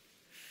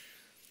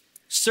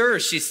 "Sir,"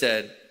 she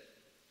said,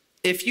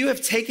 "if you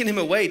have taken him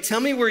away, tell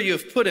me where you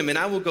have put him, and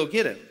I will go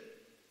get him."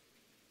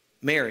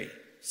 "Mary,"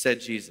 said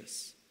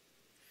Jesus.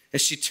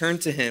 And she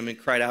turned to him and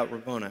cried out,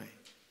 "Rabboni,"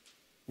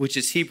 which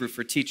is Hebrew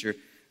for teacher.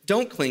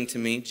 "Don't cling to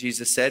me,"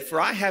 Jesus said, "for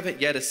I haven't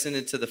yet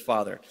ascended to the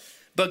Father.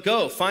 But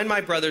go, find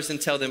my brothers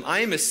and tell them, I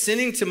am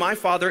ascending to my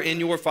Father and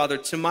your Father,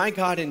 to my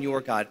God and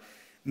your God."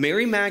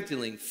 Mary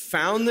Magdalene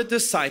found the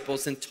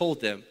disciples and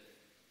told them,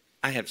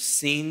 "I have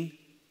seen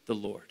the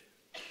Lord."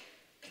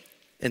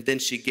 And then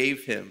she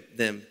gave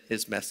them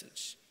his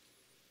message.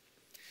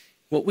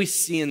 What we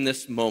see in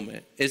this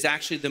moment is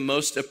actually the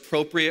most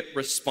appropriate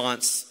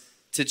response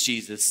to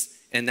Jesus,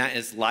 and that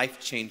is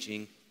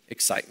life-changing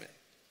excitement.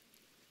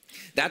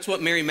 That's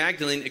what Mary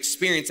Magdalene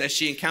experienced as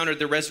she encountered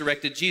the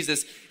resurrected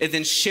Jesus and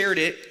then shared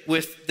it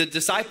with the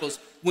disciples.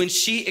 When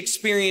she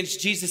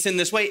experienced Jesus in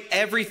this way,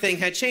 everything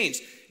had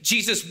changed.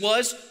 Jesus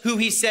was who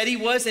he said he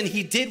was, and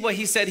he did what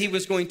he said he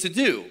was going to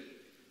do.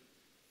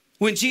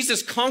 When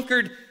Jesus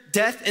conquered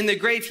death and the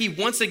grave, he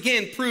once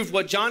again proved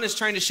what John is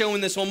trying to show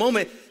in this whole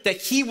moment,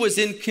 that he was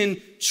in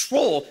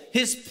control.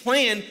 His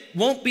plan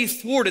won't be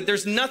thwarted.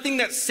 There's nothing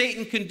that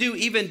Satan can do.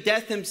 Even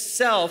death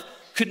himself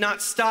could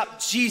not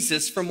stop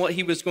Jesus from what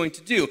he was going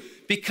to do.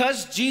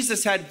 Because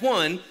Jesus had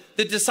won,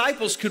 the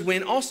disciples could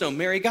win also.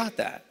 Mary got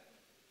that.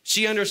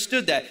 She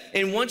understood that.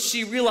 And once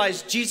she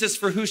realized Jesus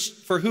for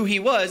who he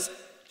was,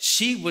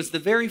 she was the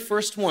very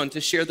first one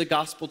to share the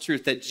gospel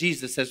truth that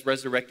Jesus has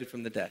resurrected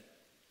from the dead.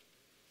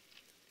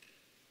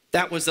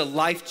 That was a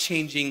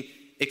life-changing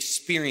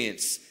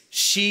experience.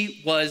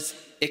 She was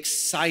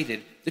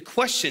excited. The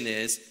question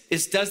is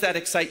does that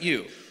excite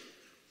you?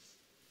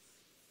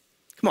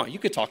 Come on, you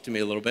could talk to me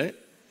a little bit.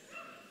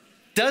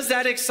 Does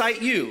that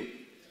excite you?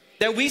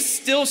 That we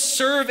still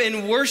serve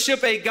and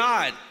worship a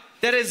God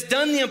that has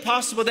done the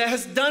impossible, that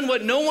has done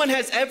what no one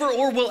has ever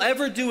or will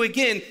ever do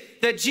again,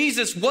 that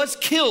Jesus was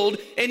killed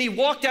and he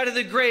walked out of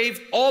the grave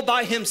all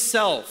by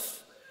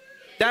himself.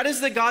 That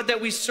is the God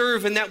that we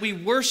serve and that we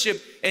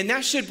worship, and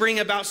that should bring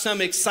about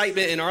some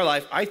excitement in our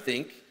life, I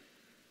think.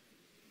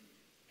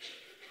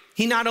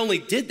 He not only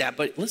did that,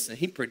 but listen,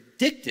 he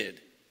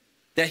predicted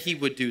that he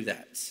would do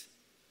that.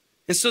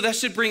 And so that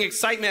should bring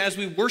excitement as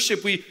we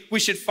worship. We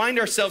should find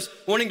ourselves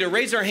wanting to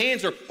raise our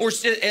hands or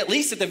at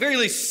least, at the very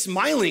least,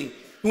 smiling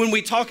when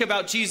we talk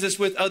about Jesus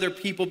with other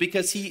people,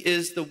 because he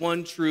is the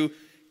one true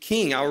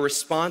King. Our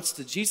response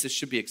to Jesus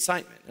should be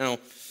excitement. Now,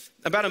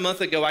 about a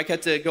month ago, I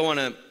got to go on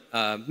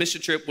a mission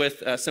trip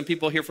with some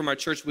people here from our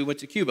church. We went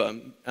to Cuba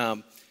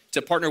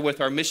to partner with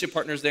our mission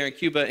partners there in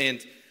Cuba,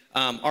 and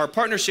our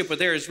partnership with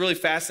there is really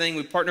fascinating.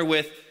 We partner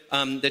with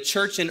the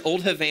church in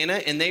Old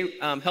Havana, and they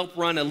help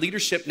run a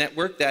leadership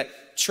network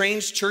that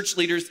trains church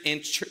leaders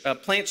and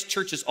plants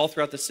churches all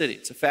throughout the city.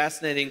 It's a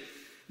fascinating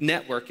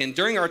network. And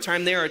during our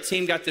time there, our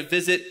team got to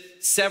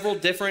visit several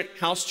different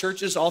house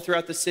churches all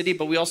throughout the city,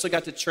 but we also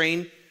got to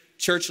train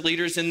church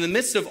leaders. In the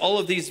midst of all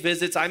of these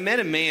visits, I met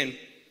a man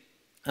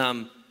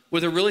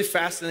with a really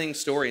fascinating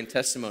story and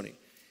testimony.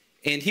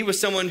 And he was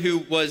someone who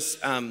was,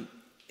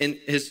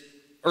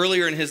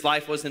 earlier in his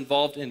life, was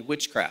involved in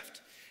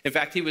witchcraft. In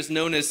fact, he was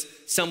known as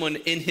someone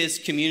in his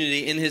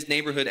community, in his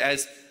neighborhood,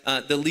 as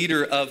the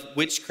leader of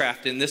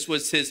witchcraft. And this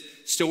was his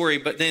story.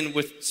 But then,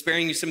 with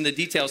sparing you some of the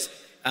details,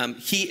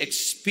 he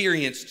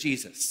experienced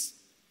Jesus.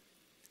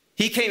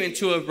 He came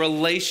into a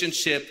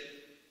relationship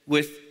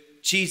with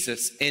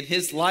Jesus, and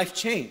his life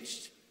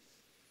changed.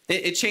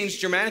 It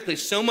changed dramatically,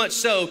 so much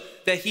so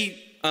that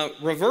he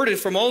reverted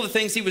from all the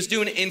things he was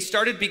doing and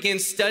began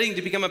studying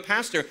to become a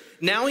pastor.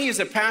 Now he is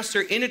a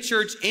pastor in a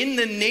church in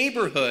the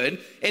neighborhood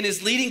and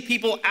is leading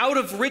people out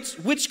of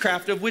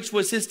witchcraft, of which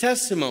was his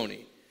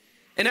testimony.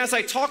 And as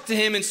I talked to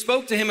him and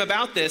spoke to him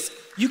about this,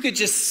 you could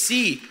just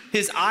see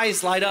his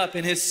eyes light up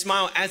and his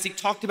smile as he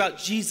talked about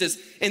Jesus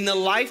and the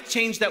life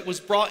change that was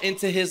brought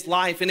into his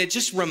life. And it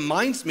just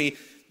reminds me,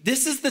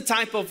 this is the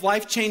type of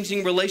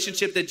life-changing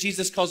relationship that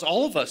Jesus calls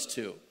all of us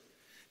to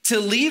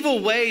leave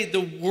away the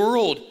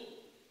world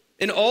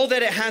and all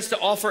that it has to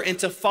offer and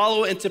to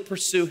follow and to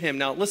pursue him.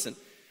 Now, listen,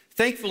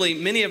 thankfully,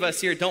 many of us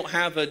here don't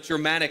have a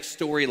dramatic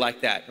story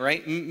like that,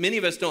 right? Many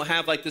of us don't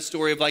have like the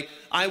story of like,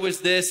 I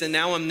was this and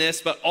now I'm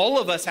this, but all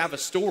of us have a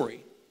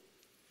story.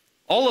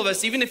 All of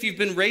us, even if you've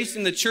been raised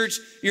in the church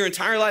your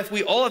entire life,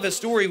 we all have a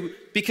story,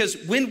 because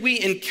when we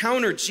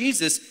encounter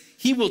Jesus,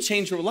 he will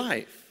change your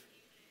life.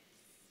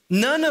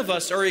 None of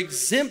us are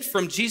exempt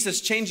from Jesus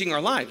changing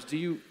our lives.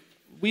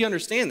 We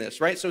understand this,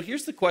 right? So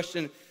here's the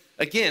question,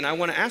 again, I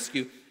want to ask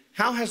you,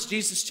 how has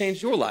Jesus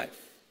changed your life?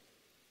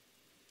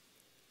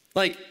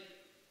 Like,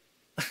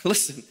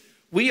 listen,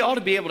 we ought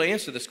to be able to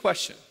answer this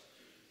question.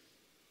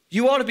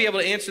 You ought to be able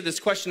to answer this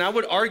question. I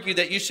would argue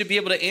that you should be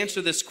able to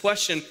answer this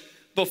question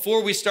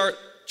before we start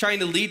trying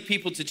to lead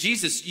people to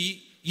Jesus.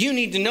 You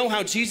need to know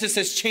how Jesus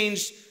has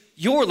changed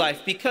your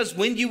life, because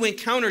when you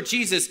encounter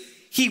Jesus,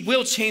 he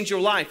will change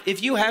your life.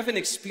 If you haven't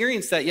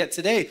experienced that yet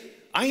today,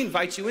 I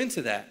invite you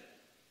into that.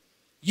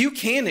 You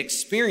can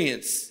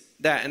experience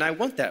that, and I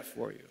want that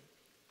for you.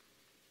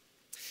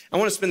 I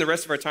want to spend the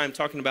rest of our time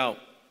talking about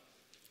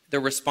the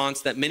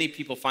response that many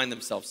people find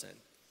themselves in.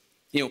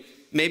 You know,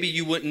 maybe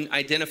you wouldn't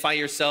identify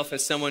yourself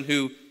as someone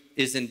who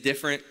is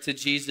indifferent to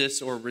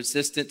Jesus or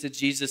resistant to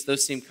Jesus.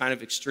 Those seem kind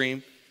of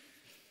extreme.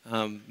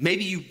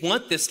 Maybe you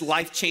want this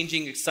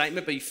life-changing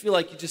excitement, but you feel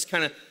like you're just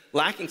kind of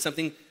lacking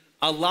something.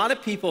 A lot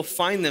of people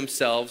find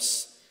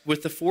themselves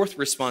with the fourth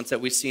response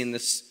that we see in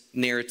this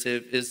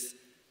narrative is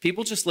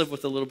people just live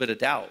with a little bit of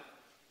doubt.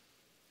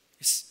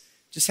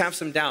 Just have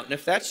some doubt. And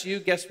if that's you,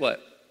 guess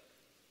what?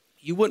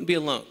 You wouldn't be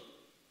alone.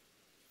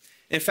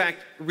 In fact,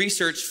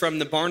 research from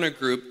the Barna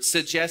Group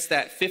suggests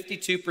that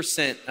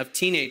 52% of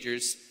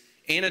teenagers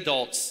and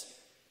adults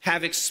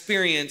have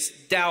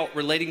experienced doubt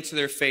relating to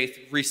their faith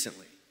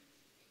recently.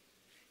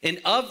 And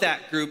of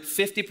that group,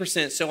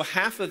 50%, so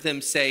half of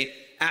them say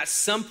at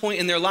some point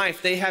in their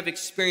life, they have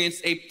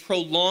experienced a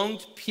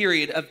prolonged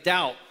period of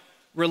doubt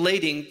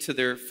relating to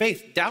their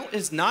faith. Doubt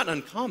is not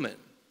uncommon.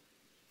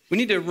 We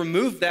need to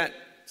remove that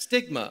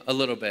stigma a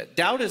little bit.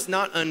 Doubt is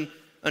not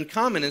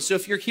uncommon. And so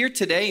if you're here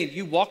today and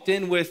you walked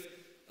in with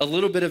a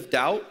little bit of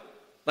doubt,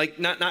 like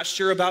not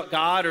sure about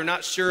God or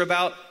not sure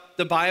about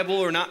the Bible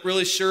or not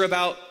really sure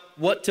about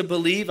what to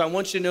believe, I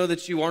want you to know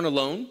that you aren't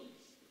alone.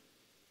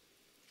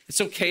 It's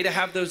okay to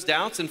have those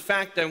doubts. In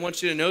fact, I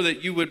want you to know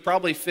that you would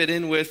probably fit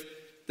in with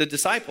the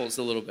disciples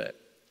a little bit.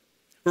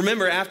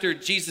 Remember, after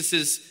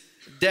Jesus'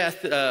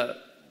 death, the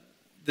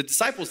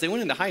disciples, they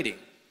went into hiding.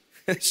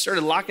 They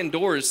started locking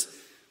doors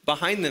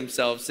behind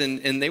themselves,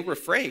 and they were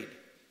afraid,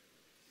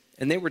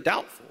 and they were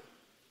doubtful.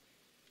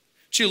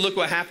 But you look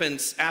what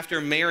happens after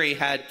Mary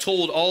had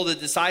told all the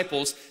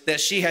disciples that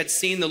she had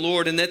seen the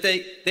Lord and that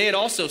they had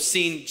also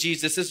seen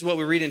Jesus. This is what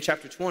we read in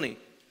chapter 20. It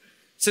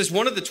says,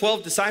 one of the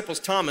 12 disciples,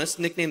 Thomas,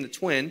 nicknamed the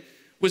twin,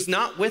 was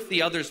not with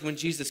the others when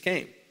Jesus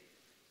came.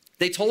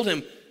 They told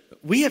him,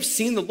 "We have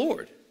seen the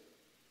Lord."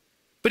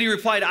 But he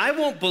replied, "I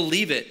won't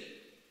believe it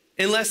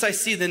unless I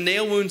see the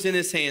nail wounds in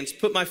his hands,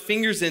 put my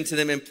fingers into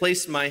them, and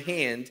place my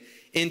hand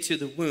into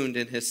the wound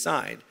in his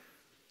side."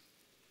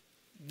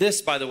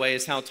 This, by the way,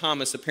 is how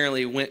Thomas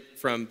apparently went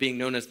from being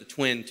known as the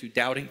twin to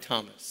doubting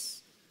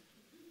Thomas.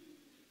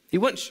 He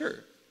wasn't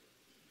sure.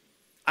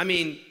 I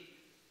mean,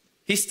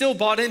 he still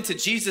bought into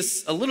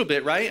Jesus a little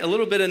bit, right? A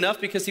little bit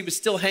enough because he was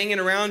still hanging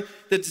around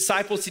the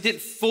disciples. He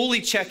didn't fully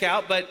check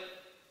out, but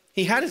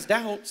he had his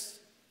doubts.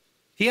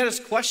 He had his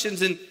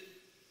questions. And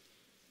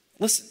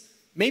listen,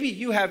 maybe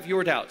you have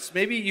your doubts.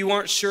 Maybe you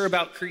aren't sure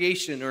about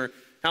creation or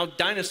how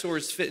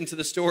dinosaurs fit into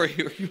the story,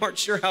 or you aren't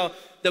sure how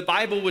the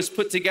Bible was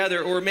put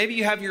together, or maybe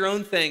you have your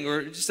own thing,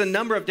 or just a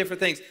number of different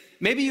things.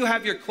 Maybe you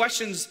have your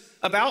questions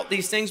about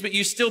these things, but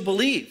you still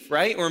believe,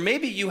 right? Or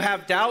maybe you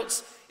have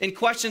doubts and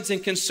questions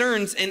and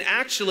concerns, and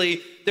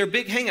actually they're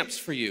big hangups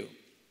for you,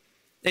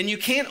 and you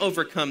can't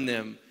overcome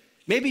them.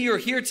 Maybe you're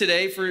here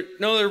today for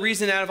no other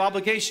reason out of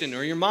obligation,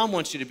 or your mom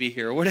wants you to be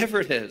here, or whatever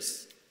it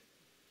is.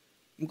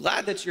 I'm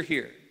glad that you're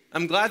here.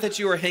 I'm glad that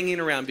you are hanging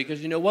around,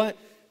 because you know what?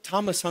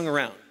 Thomas hung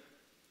around.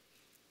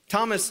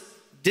 Thomas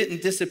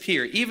didn't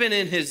disappear. Even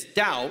in his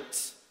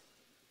doubts,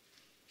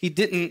 he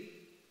didn't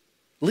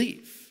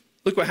leave.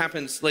 Look what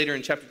happens later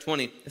in chapter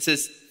 20. It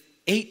says,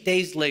 8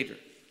 days later.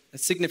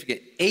 That's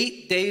significant.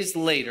 8 days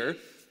later,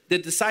 the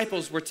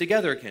disciples were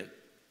together again.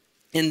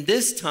 And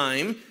this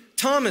time,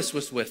 Thomas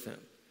was with them.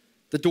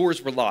 The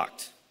doors were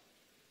locked.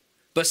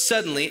 But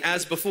suddenly,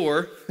 as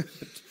before,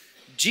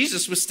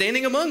 Jesus was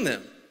standing among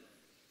them.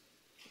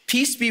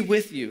 "Peace be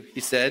with you," he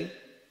said.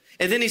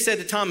 And then he said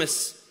to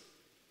Thomas,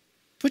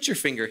 "Put your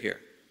finger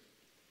here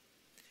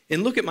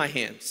and look at my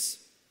hands.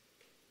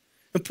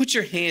 And put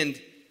your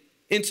hand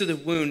into the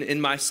wound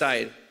in my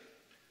side.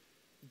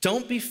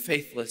 Don't be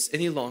faithless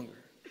any longer.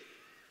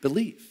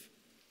 Believe."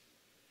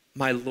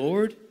 "My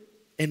Lord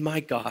and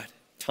my God,"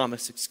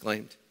 Thomas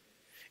exclaimed.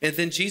 And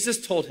then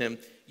Jesus told him,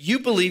 "You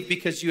believe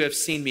because you have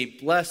seen me.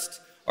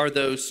 Blessed are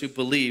those who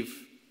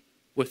believe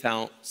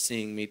without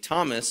seeing me."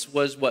 Thomas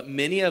was what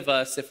many of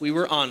us, if we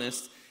were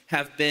honest,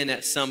 have been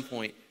at some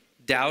point.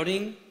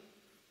 Doubting,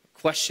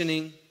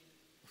 questioning,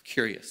 or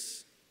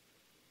curious.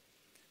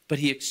 But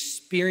he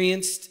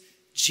experienced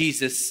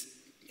Jesus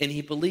and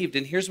he believed.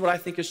 And here's what I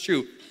think is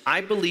true.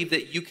 I believe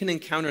that you can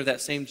encounter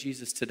that same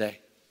Jesus today.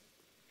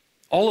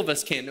 All of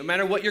us can, no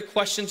matter what your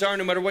questions are,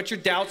 no matter what your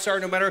doubts are,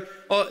 no matter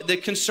the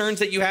concerns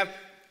that you have.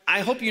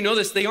 I hope you know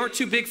this, they aren't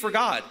too big for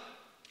God.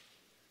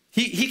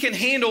 He can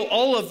handle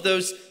all of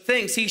those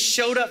things. He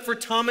showed up for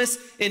Thomas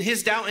in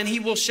his doubt, and he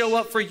will show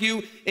up for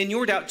you in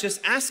your doubt. Just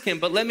ask him.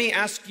 But let me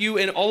ask you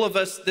and all of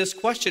us this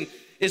question,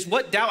 is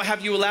what doubt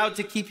have you allowed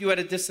to keep you at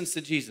a distance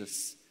to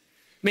Jesus?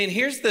 I mean,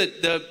 here's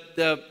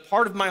the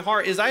part of my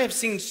heart is I have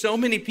seen so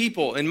many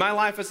people in my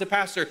life as a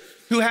pastor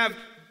who have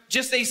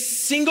just a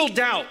single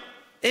doubt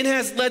and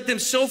has led them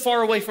so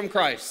far away from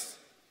Christ.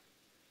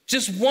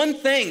 Just one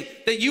thing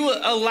that you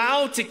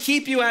allow to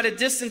keep you at a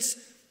distance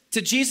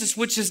to Jesus,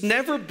 which has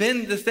never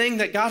been the thing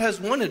that God has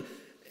wanted.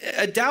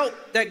 A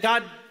doubt that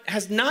God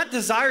has not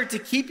desired to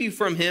keep you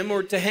from him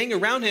or to hang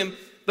around him,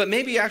 but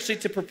maybe actually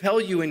to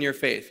propel you in your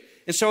faith.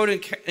 And so I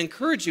would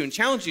encourage you and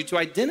challenge you to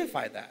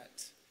identify that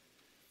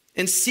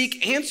and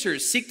seek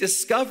answers, seek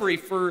discovery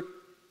for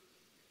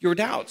your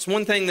doubts.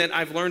 One thing that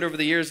I've learned over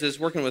the years is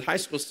working with high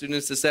school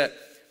students is that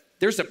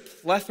there's a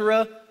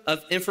plethora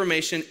of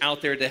information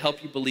out there to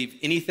help you believe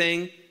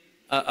anything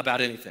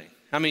about anything.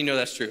 How many know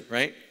that's true,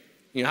 right?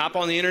 You hop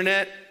on the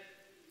internet,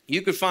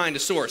 you could find a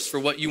source for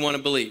what you want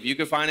to believe. You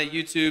could find a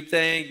YouTube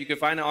thing, you could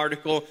find an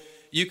article,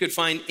 you could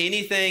find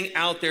anything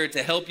out there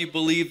to help you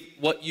believe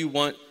what you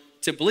want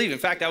to believe. In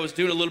fact, I was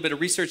doing a little bit of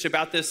research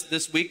about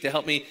this week to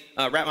help me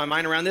wrap my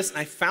mind around this, and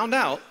I found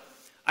out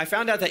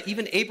that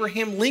even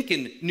Abraham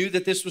Lincoln knew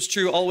that this was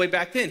true all the way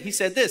back then. He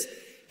said this.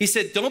 He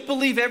said, don't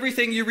believe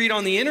everything you read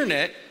on the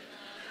internet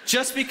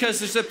just because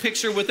there's a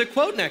picture with a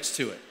quote next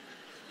to it.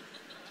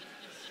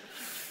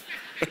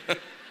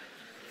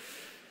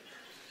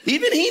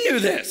 Even he knew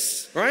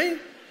this, right?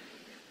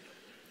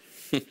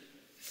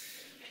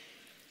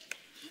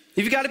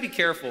 You've got to be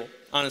careful,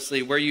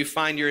 honestly, where you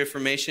find your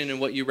information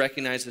and what you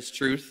recognize as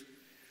truth.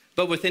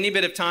 But with any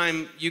bit of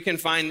time, you can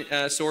find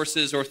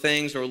sources or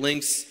things or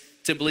links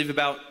to believe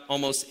about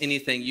almost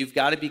anything. You've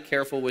got to be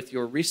careful with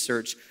your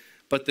research,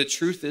 but the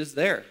truth is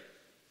there.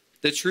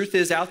 The truth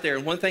is out there.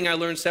 And one thing I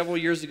learned several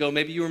years ago,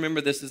 maybe you remember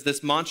this, is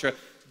this mantra: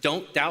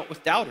 don't doubt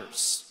with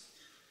doubters.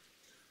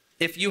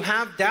 If you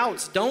have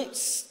doubts, don't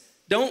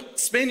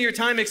spend your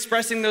time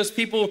expressing those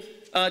people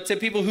to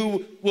people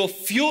who will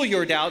fuel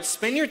your doubts.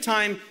 Spend your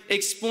time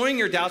exploring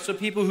your doubts with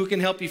people who can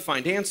help you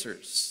find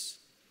answers.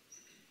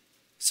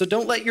 So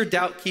don't let your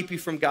doubt keep you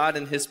from God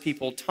and his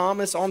people.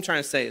 Thomas, all I'm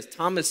trying to say is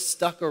Thomas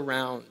stuck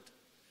around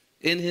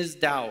in his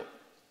doubt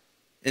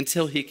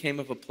until he came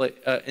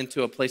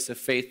into a place of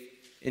faith,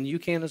 and you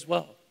can as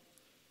well.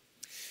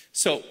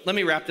 So let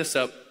me wrap this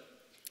up.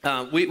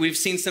 We've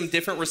seen some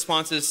different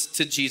responses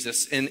to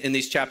Jesus in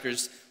these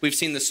chapters. We've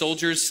seen the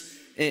soldiers'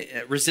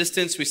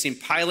 resistance. We've seen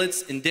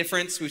Pilate's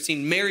indifference. We've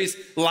seen Mary's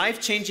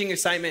life-changing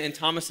excitement and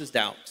Thomas's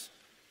doubt.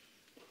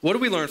 What do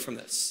we learn from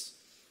this?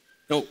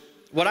 No,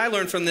 what I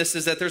learned from this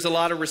is that there's a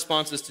lot of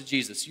responses to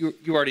Jesus. You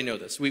already know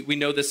this. We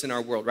know this in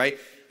our world, right?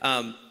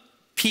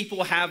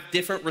 People have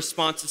different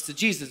responses to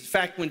Jesus. In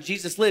fact, when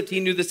Jesus lived, he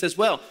knew this as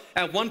well.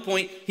 At one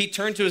point, he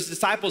turned to his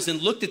disciples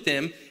and looked at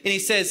them, and he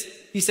says,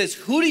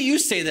 who do you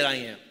say that I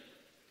am?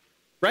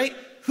 Right?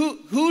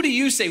 Who do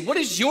you say? What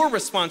is your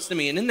response to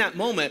me? And in that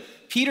moment,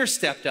 Peter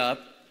stepped up,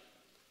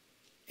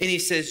 and he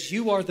says,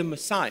 you are the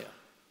Messiah,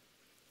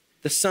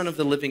 the Son of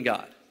the living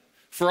God.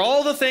 For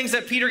all the things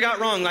that Peter got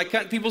wrong, like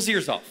cutting people's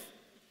ears off,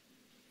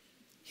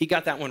 he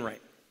got that one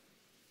right.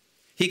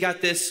 He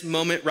got this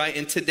moment right.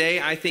 And today,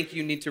 I think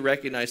you need to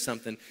recognize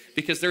something,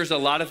 because there's a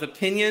lot of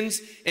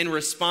opinions and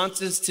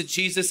responses to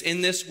Jesus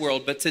in this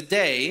world. But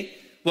today,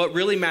 what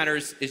really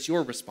matters is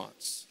your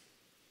response.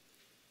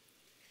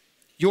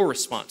 Your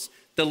response.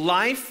 The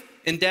life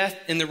and death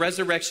and the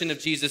resurrection of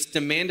Jesus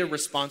demand a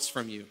response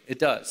from you. It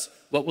does.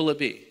 What will it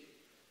be?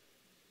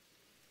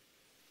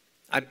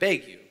 I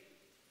beg you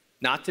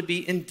not to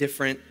be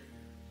indifferent,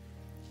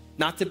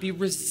 not to be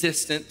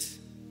resistant.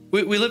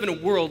 We live in a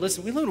world,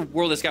 listen, we live in a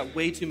world that's got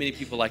way too many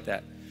people like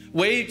that.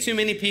 Way too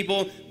many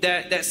people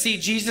that see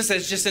Jesus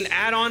as just an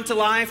add-on to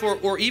life,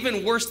 or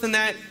even worse than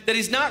that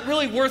he's not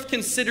really worth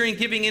considering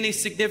giving any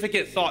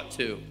significant thought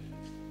to.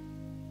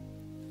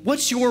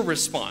 What's your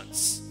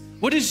response?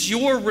 What is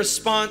your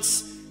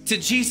response to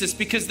Jesus?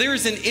 Because there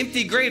is an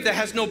empty grave that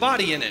has no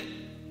body in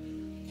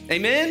it.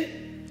 Amen?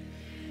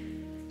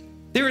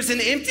 There is an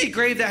empty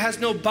grave that has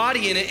no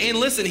body in it. And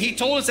listen, he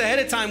told us ahead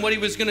of time what he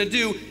was going to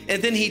do,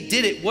 and then he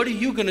did it. What are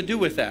you going to do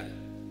with that?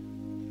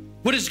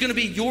 What is going to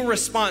be your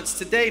response?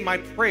 Today, my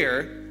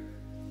prayer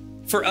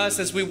for us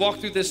as we walk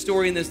through this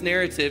story and this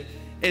narrative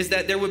is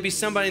that there would be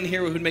somebody in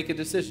here who would make a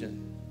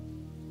decision.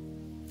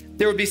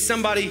 There would be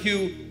somebody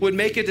who would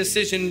make a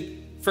decision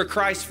for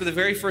Christ for the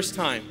very first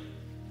time.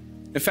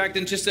 In fact,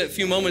 in just a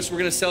few moments, we're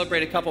going to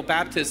celebrate a couple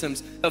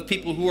baptisms of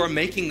people who are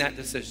making that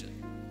decision.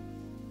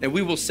 And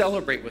we will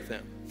celebrate with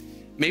them.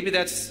 Maybe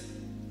that's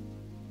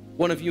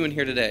one of you in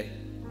here today.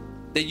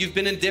 That you've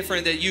been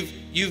indifferent, that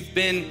you've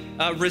been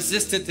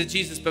resistant to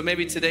Jesus, but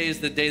maybe today is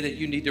the day that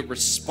you need to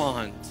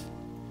respond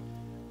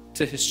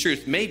to his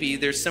truth. Maybe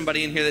there's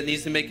somebody in here that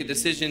needs to make a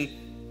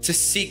decision to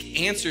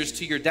seek answers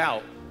to your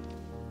doubt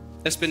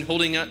that's been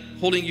holding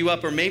you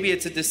up, or maybe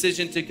it's a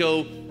decision to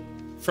go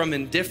from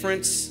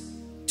indifference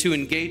to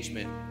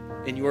engagement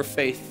in your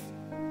faith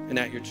and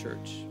at your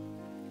church.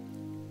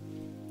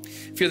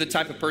 If you're the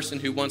type of person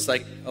who wants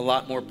like a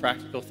lot more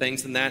practical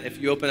things than that, if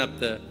you open up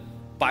the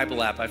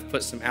Bible app, I've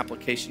put some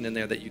application in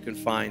there that you can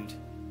find.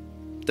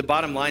 The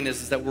bottom line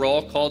is that we're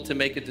all called to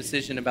make a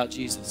decision about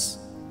Jesus.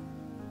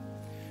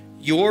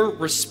 Your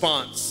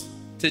response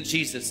to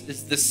Jesus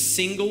is the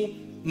single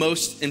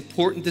most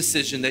important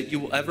decision that you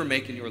will ever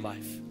make in your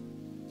life.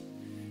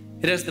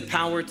 It has the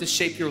power to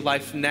shape your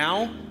life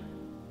now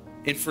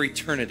and for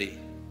eternity.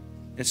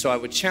 And so I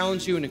would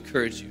challenge you and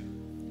encourage you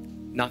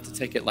not to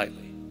take it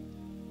lightly.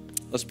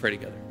 Let's pray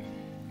together.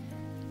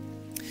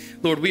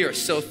 Lord, we are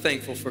so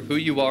thankful for who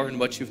you are and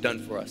what you've done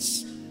for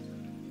us.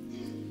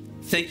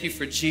 Thank you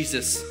for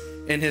Jesus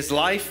and his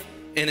life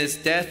and his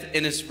death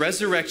and his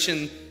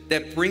resurrection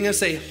that bring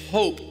us a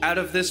hope out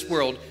of this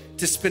world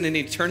to spend an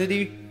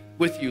eternity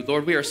with you.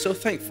 Lord, we are so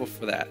thankful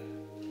for that.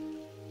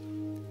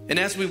 And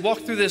as we walk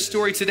through this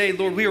story today,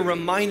 Lord, we are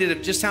reminded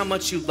of just how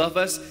much you love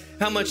us,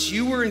 how much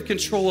you were in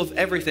control of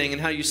everything,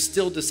 and how you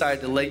still decided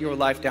to lay your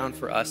life down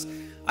for us.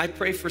 I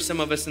pray for some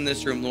of us in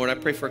this room, Lord. I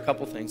pray for a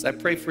couple things. I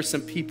pray for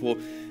some people,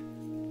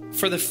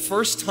 for the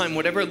first time,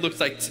 whatever it looks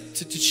like,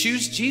 to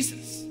choose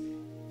Jesus.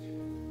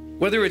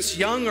 Whether it's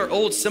young or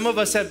old, some of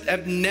us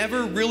have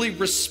never really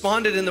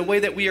responded in the way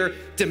that we are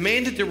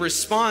demanded to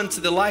respond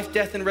to the life,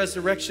 death, and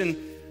resurrection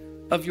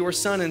of your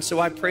Son. And so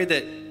I pray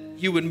that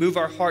you would move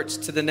our hearts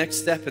to the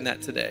next step in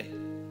that today.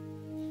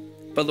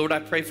 But Lord, I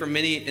pray for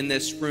many in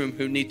this room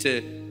who need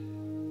to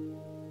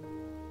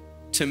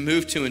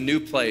move to a new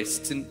place,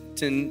 to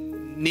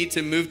need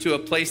to move to a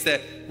place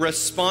that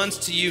responds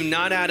to you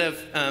not out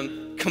of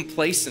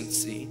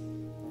complacency,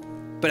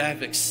 but out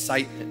of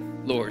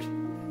excitement, Lord,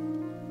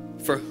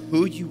 for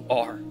who you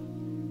are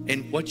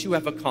and what you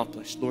have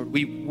accomplished. Lord,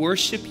 we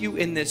worship you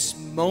in this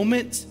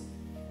moment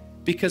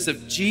because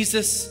of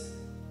Jesus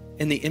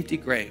and the empty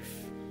grave.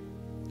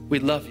 We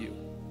love you.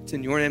 It's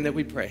in your name that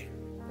we pray.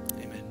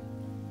 Amen.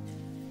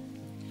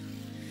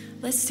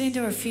 Let's stand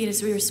to our feet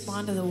as we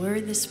respond to the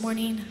word this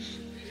morning.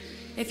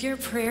 If you're a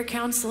prayer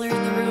counselor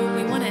in the room,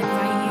 we want to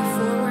invite you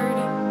forward.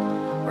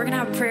 We're going to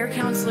have prayer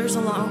counselors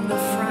along the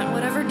front.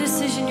 Whatever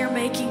decision you're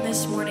making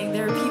this morning,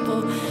 there are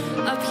people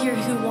up here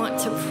who want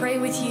to pray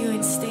with you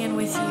and stand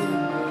with you.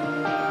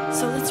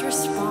 So let's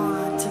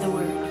respond to the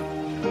word.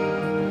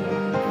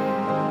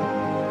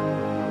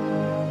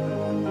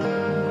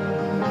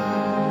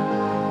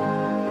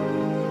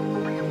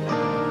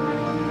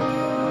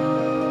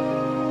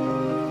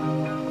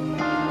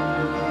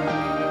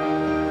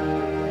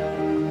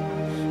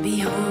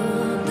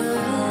 Behold the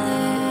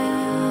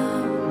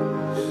Lamb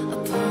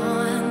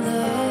upon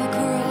the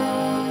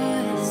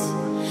cross,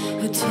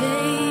 who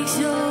takes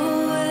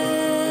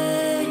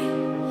away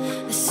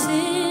the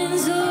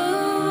sins of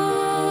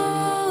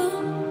all.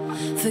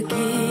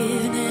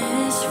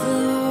 Forgiveness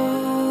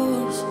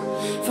flows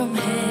from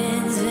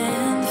hands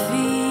and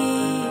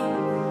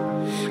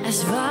feet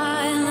as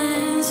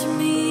violence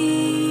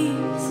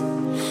meets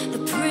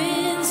the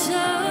Prince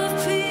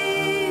of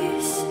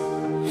Peace.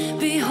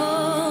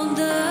 Behold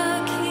the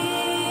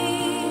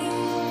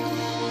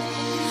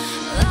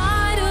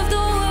light of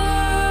the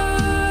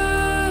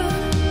world,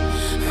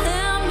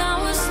 Lamb that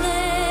was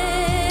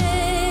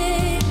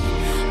slain,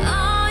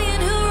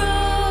 Lion who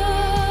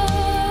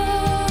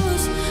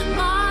rose,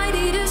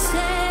 mighty to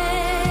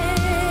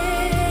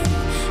save.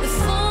 The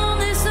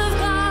fullness of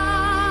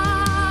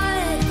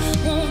God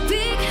won't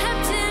be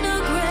kept in a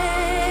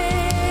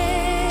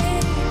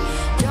grave.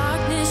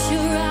 Darkness,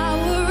 your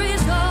hour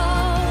is over.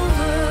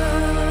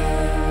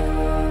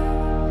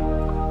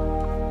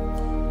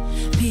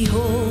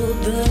 Behold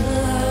the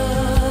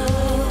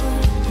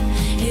love,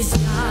 his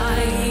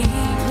dying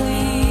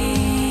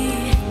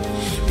plea.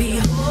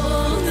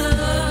 Behold the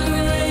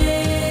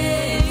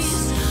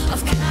grace of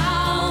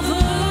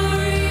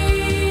Calvary,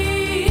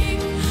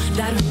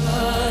 that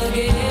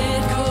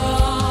rugged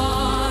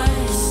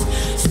cross,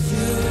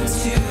 soon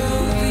to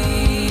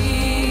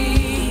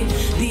be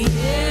the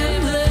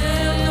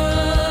emblem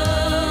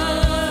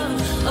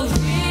of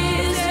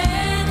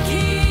risen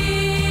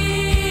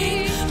King.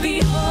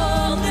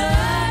 Behold the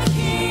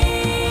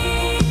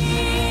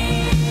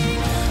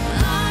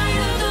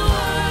light of the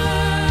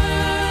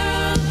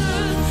world,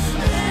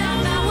 Lamb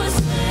that was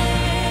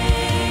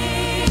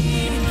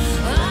slain,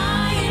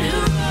 Lion who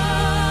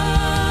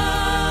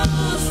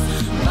rose,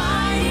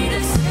 mighty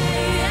to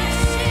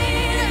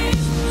save.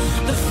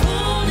 The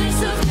fullness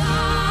of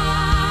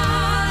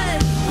God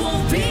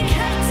won't be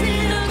kept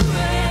in a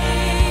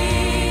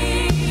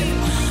grave.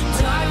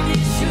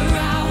 Darkness, your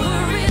hour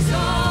is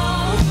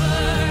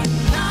over.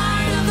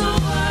 Light of the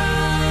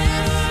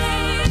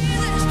world,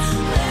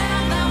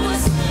 Lamb that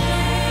was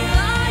slain,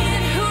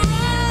 Lion who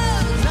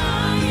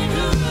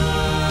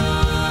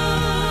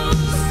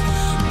rose,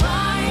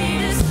 mighty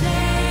to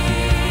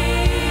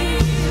save.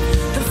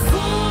 The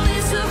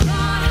fullness of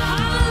God,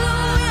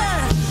 hallelujah,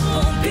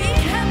 won't be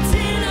kept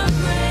in a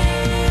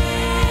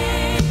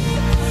grave.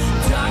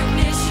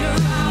 Darkness, your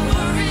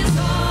hour is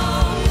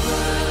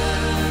over.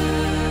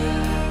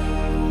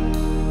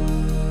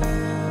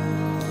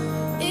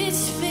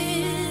 It's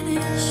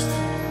finished.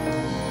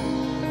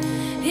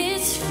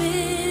 It's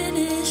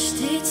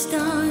finished. It's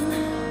done.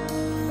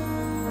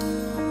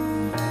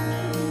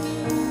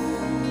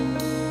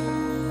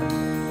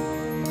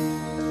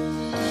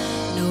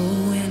 No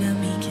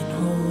enemy can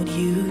hold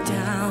you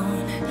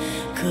down,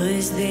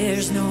 'cause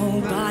there's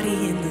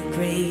nobody in the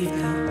grave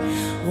now.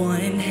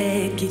 One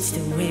head gets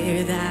to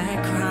wear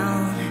that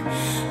crown,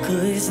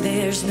 'cause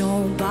there's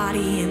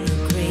nobody in the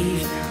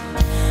grave now.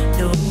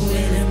 No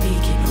enemy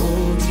can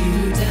hold you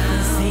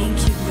down. Thank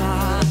you,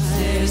 God.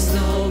 There's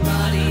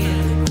nobody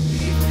in the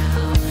grave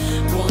now.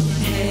 One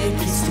head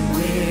gets to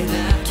wear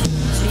that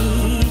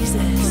Jesus.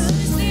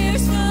 'Cause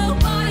there's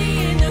nobody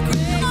in the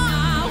grave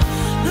now.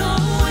 No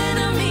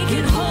enemy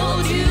can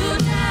hold you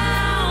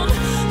down.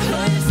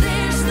 'Cause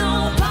there's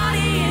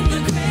nobody in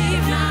the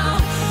grave now.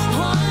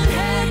 One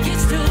head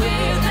gets to wear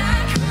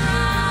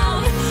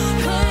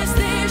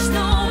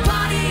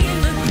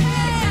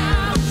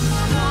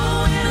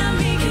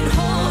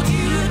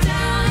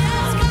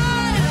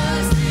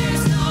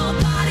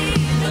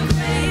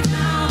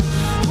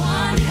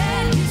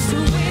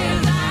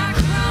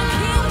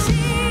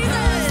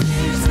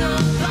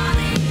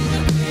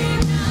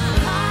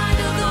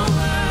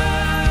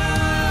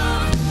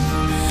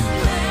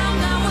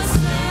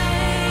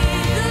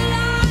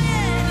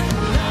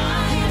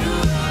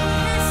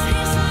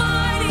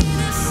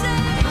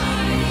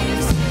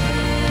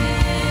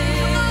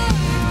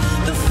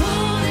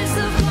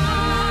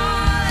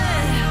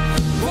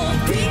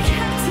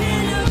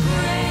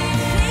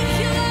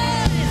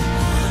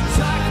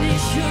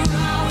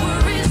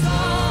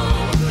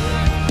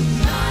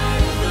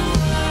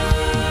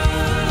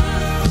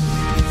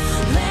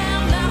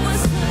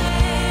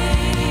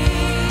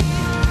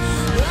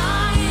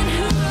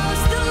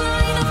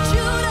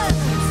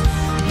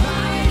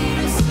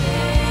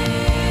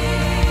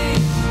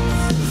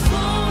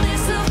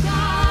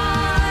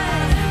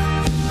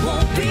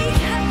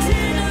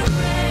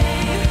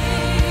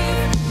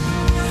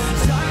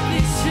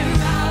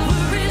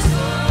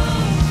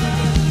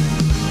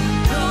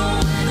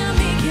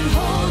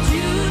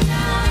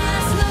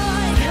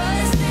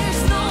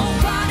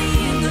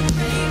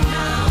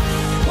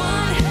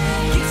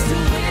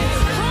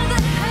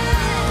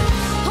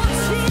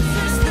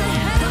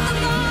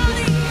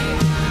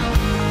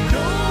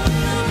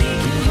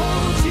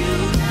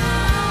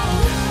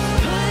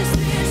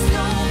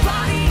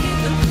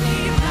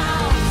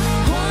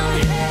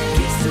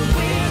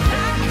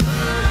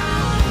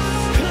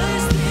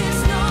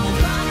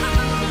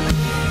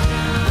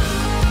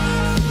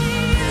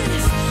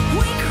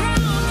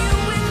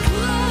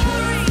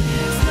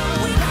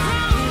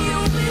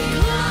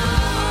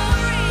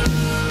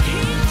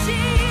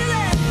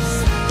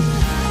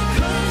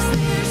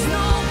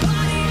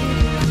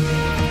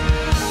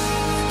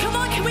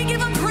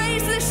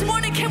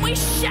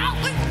shout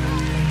with,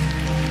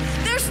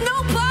 there's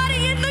no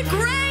body in the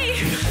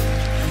grave.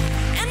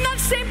 And that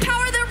same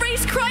power that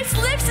raised Christ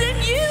lives in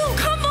you.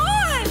 Come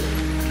on.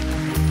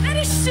 That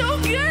is so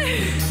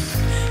good.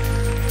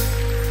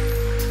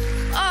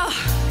 Oh,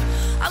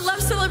 I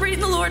love celebrating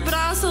the Lord, but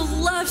I also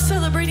love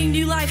celebrating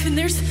new life. And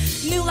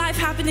there's new life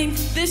happening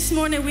this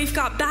morning. We've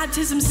got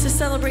baptisms to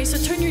celebrate. So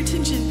turn your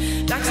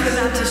attention back to the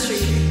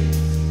baptistry.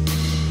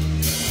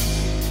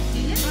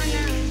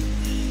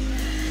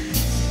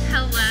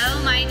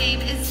 Hello, my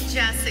name is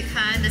Jessica,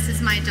 and this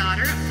is my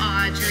daughter,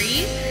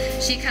 Audrey.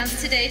 She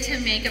comes today to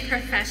make a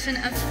profession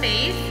of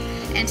faith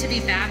and to be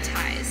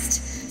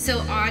baptized. So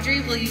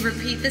Audrey, will you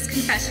repeat this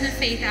confession of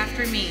faith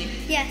after me?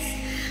 Yes.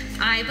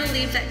 I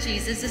believe that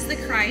Jesus is the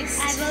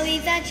Christ. I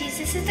believe that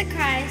Jesus is the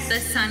Christ, The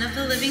Son of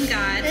the living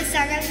God. the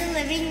Son of the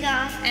living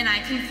God, And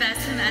I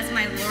confess him as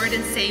my Lord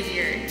and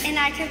Savior. and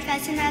I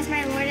confess him as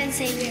my Lord and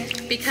Savior.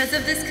 Because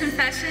of this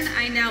confession,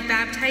 I now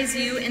baptize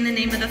you in the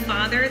name of the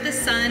Father, the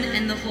Son,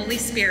 and the Holy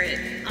Spirit.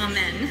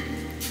 Amen.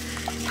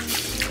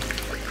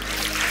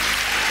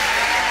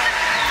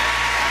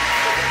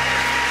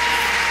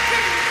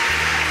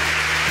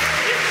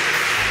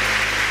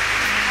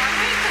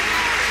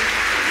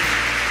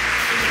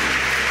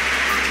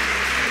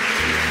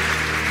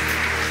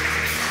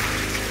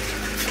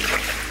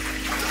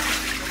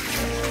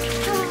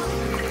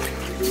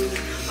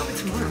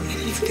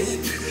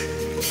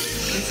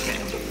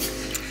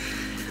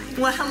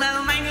 Well,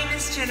 hello, my name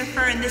is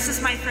Jennifer, and this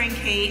is my friend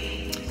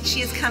Kate.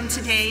 She has come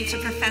today to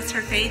profess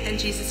her faith in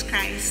Jesus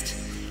Christ.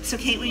 So,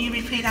 Kate, will you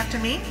repeat after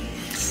me?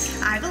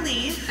 I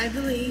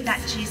believe that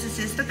Jesus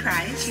is the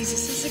Christ,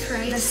 Jesus is the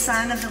Christ, the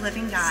Son of the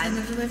living God, Son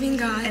of the living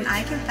God, and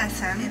I confess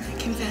him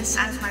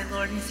as my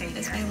Lord and Savior.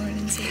 as my Lord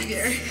and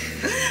Savior.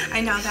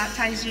 I now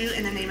baptize you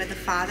in the name of the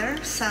Father,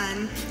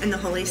 Son, and the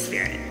Holy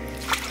Spirit.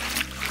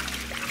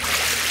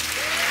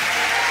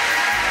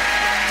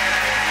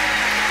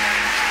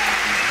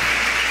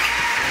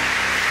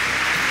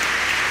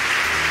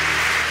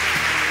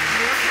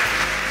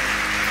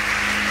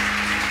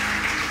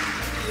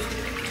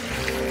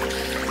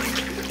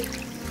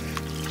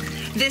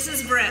 This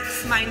is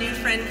Brooks, my new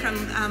friend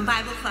from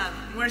Bible Club.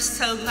 We're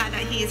so glad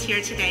that he is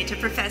here today to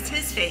profess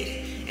his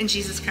faith in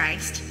Jesus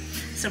Christ.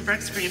 So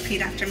Brooks, will you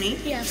repeat after me?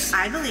 Yes.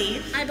 I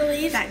believe I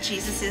believe that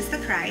Jesus is the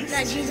Christ,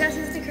 that Jesus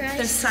is the the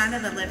Christ, Son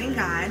of the living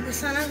God, the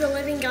Son of the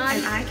living God,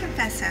 and I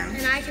confess him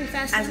and I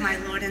confess as him my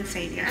Lord and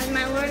Savior. as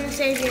my Lord and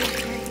Savior.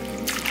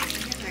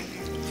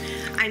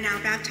 I now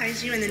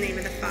baptize you in the name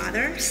of the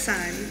Father,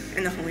 Son,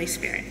 and the Holy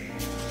Spirit.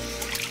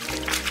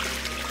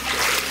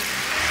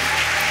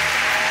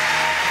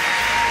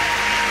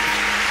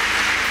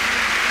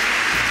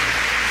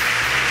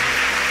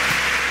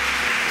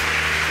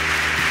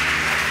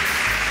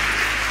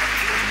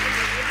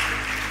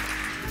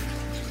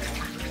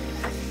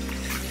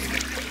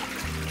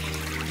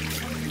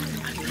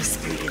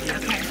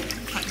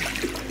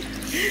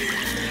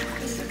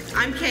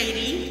 I'm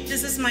Katie.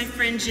 This is my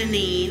friend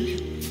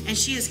Janine, and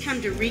she has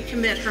come to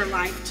recommit her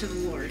life to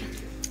the Lord.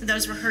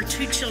 Those were her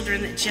two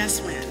children that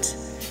just went,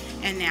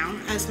 and now,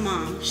 as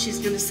mom, she's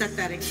going to set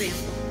that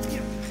example.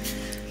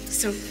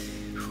 So,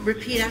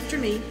 repeat after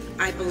me.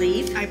 I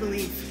believe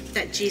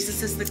that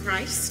Jesus is the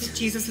Christ,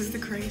 Jesus is the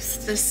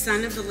Christ, the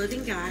Son of the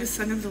living God, the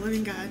Son of the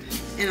living God,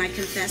 and I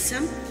confess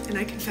him and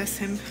I confess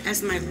him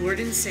as my Lord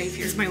and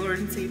Savior. as my Lord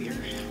and Savior.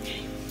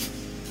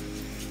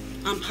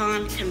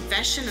 Upon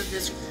confession of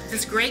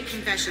this great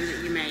confession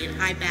that you made,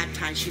 I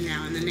baptize you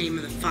now in the name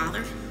of the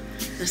Father,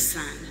 the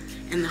Son,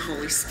 and the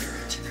Holy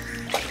Spirit.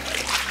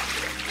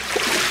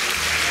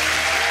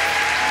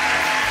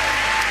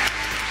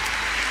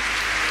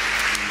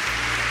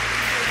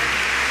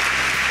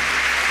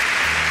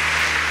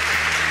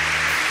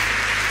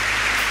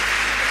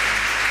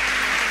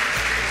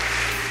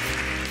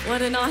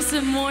 What an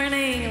awesome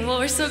morning. Well,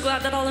 we're so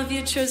glad that all of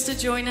you chose to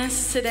join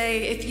us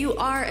today. If you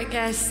are a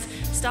guest,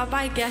 stop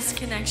by Guest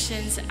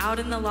Connections out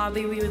in the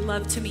lobby. We would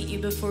love to meet you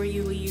before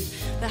you leave.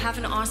 But have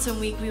an awesome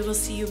week. We will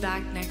see you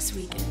back next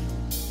weekend.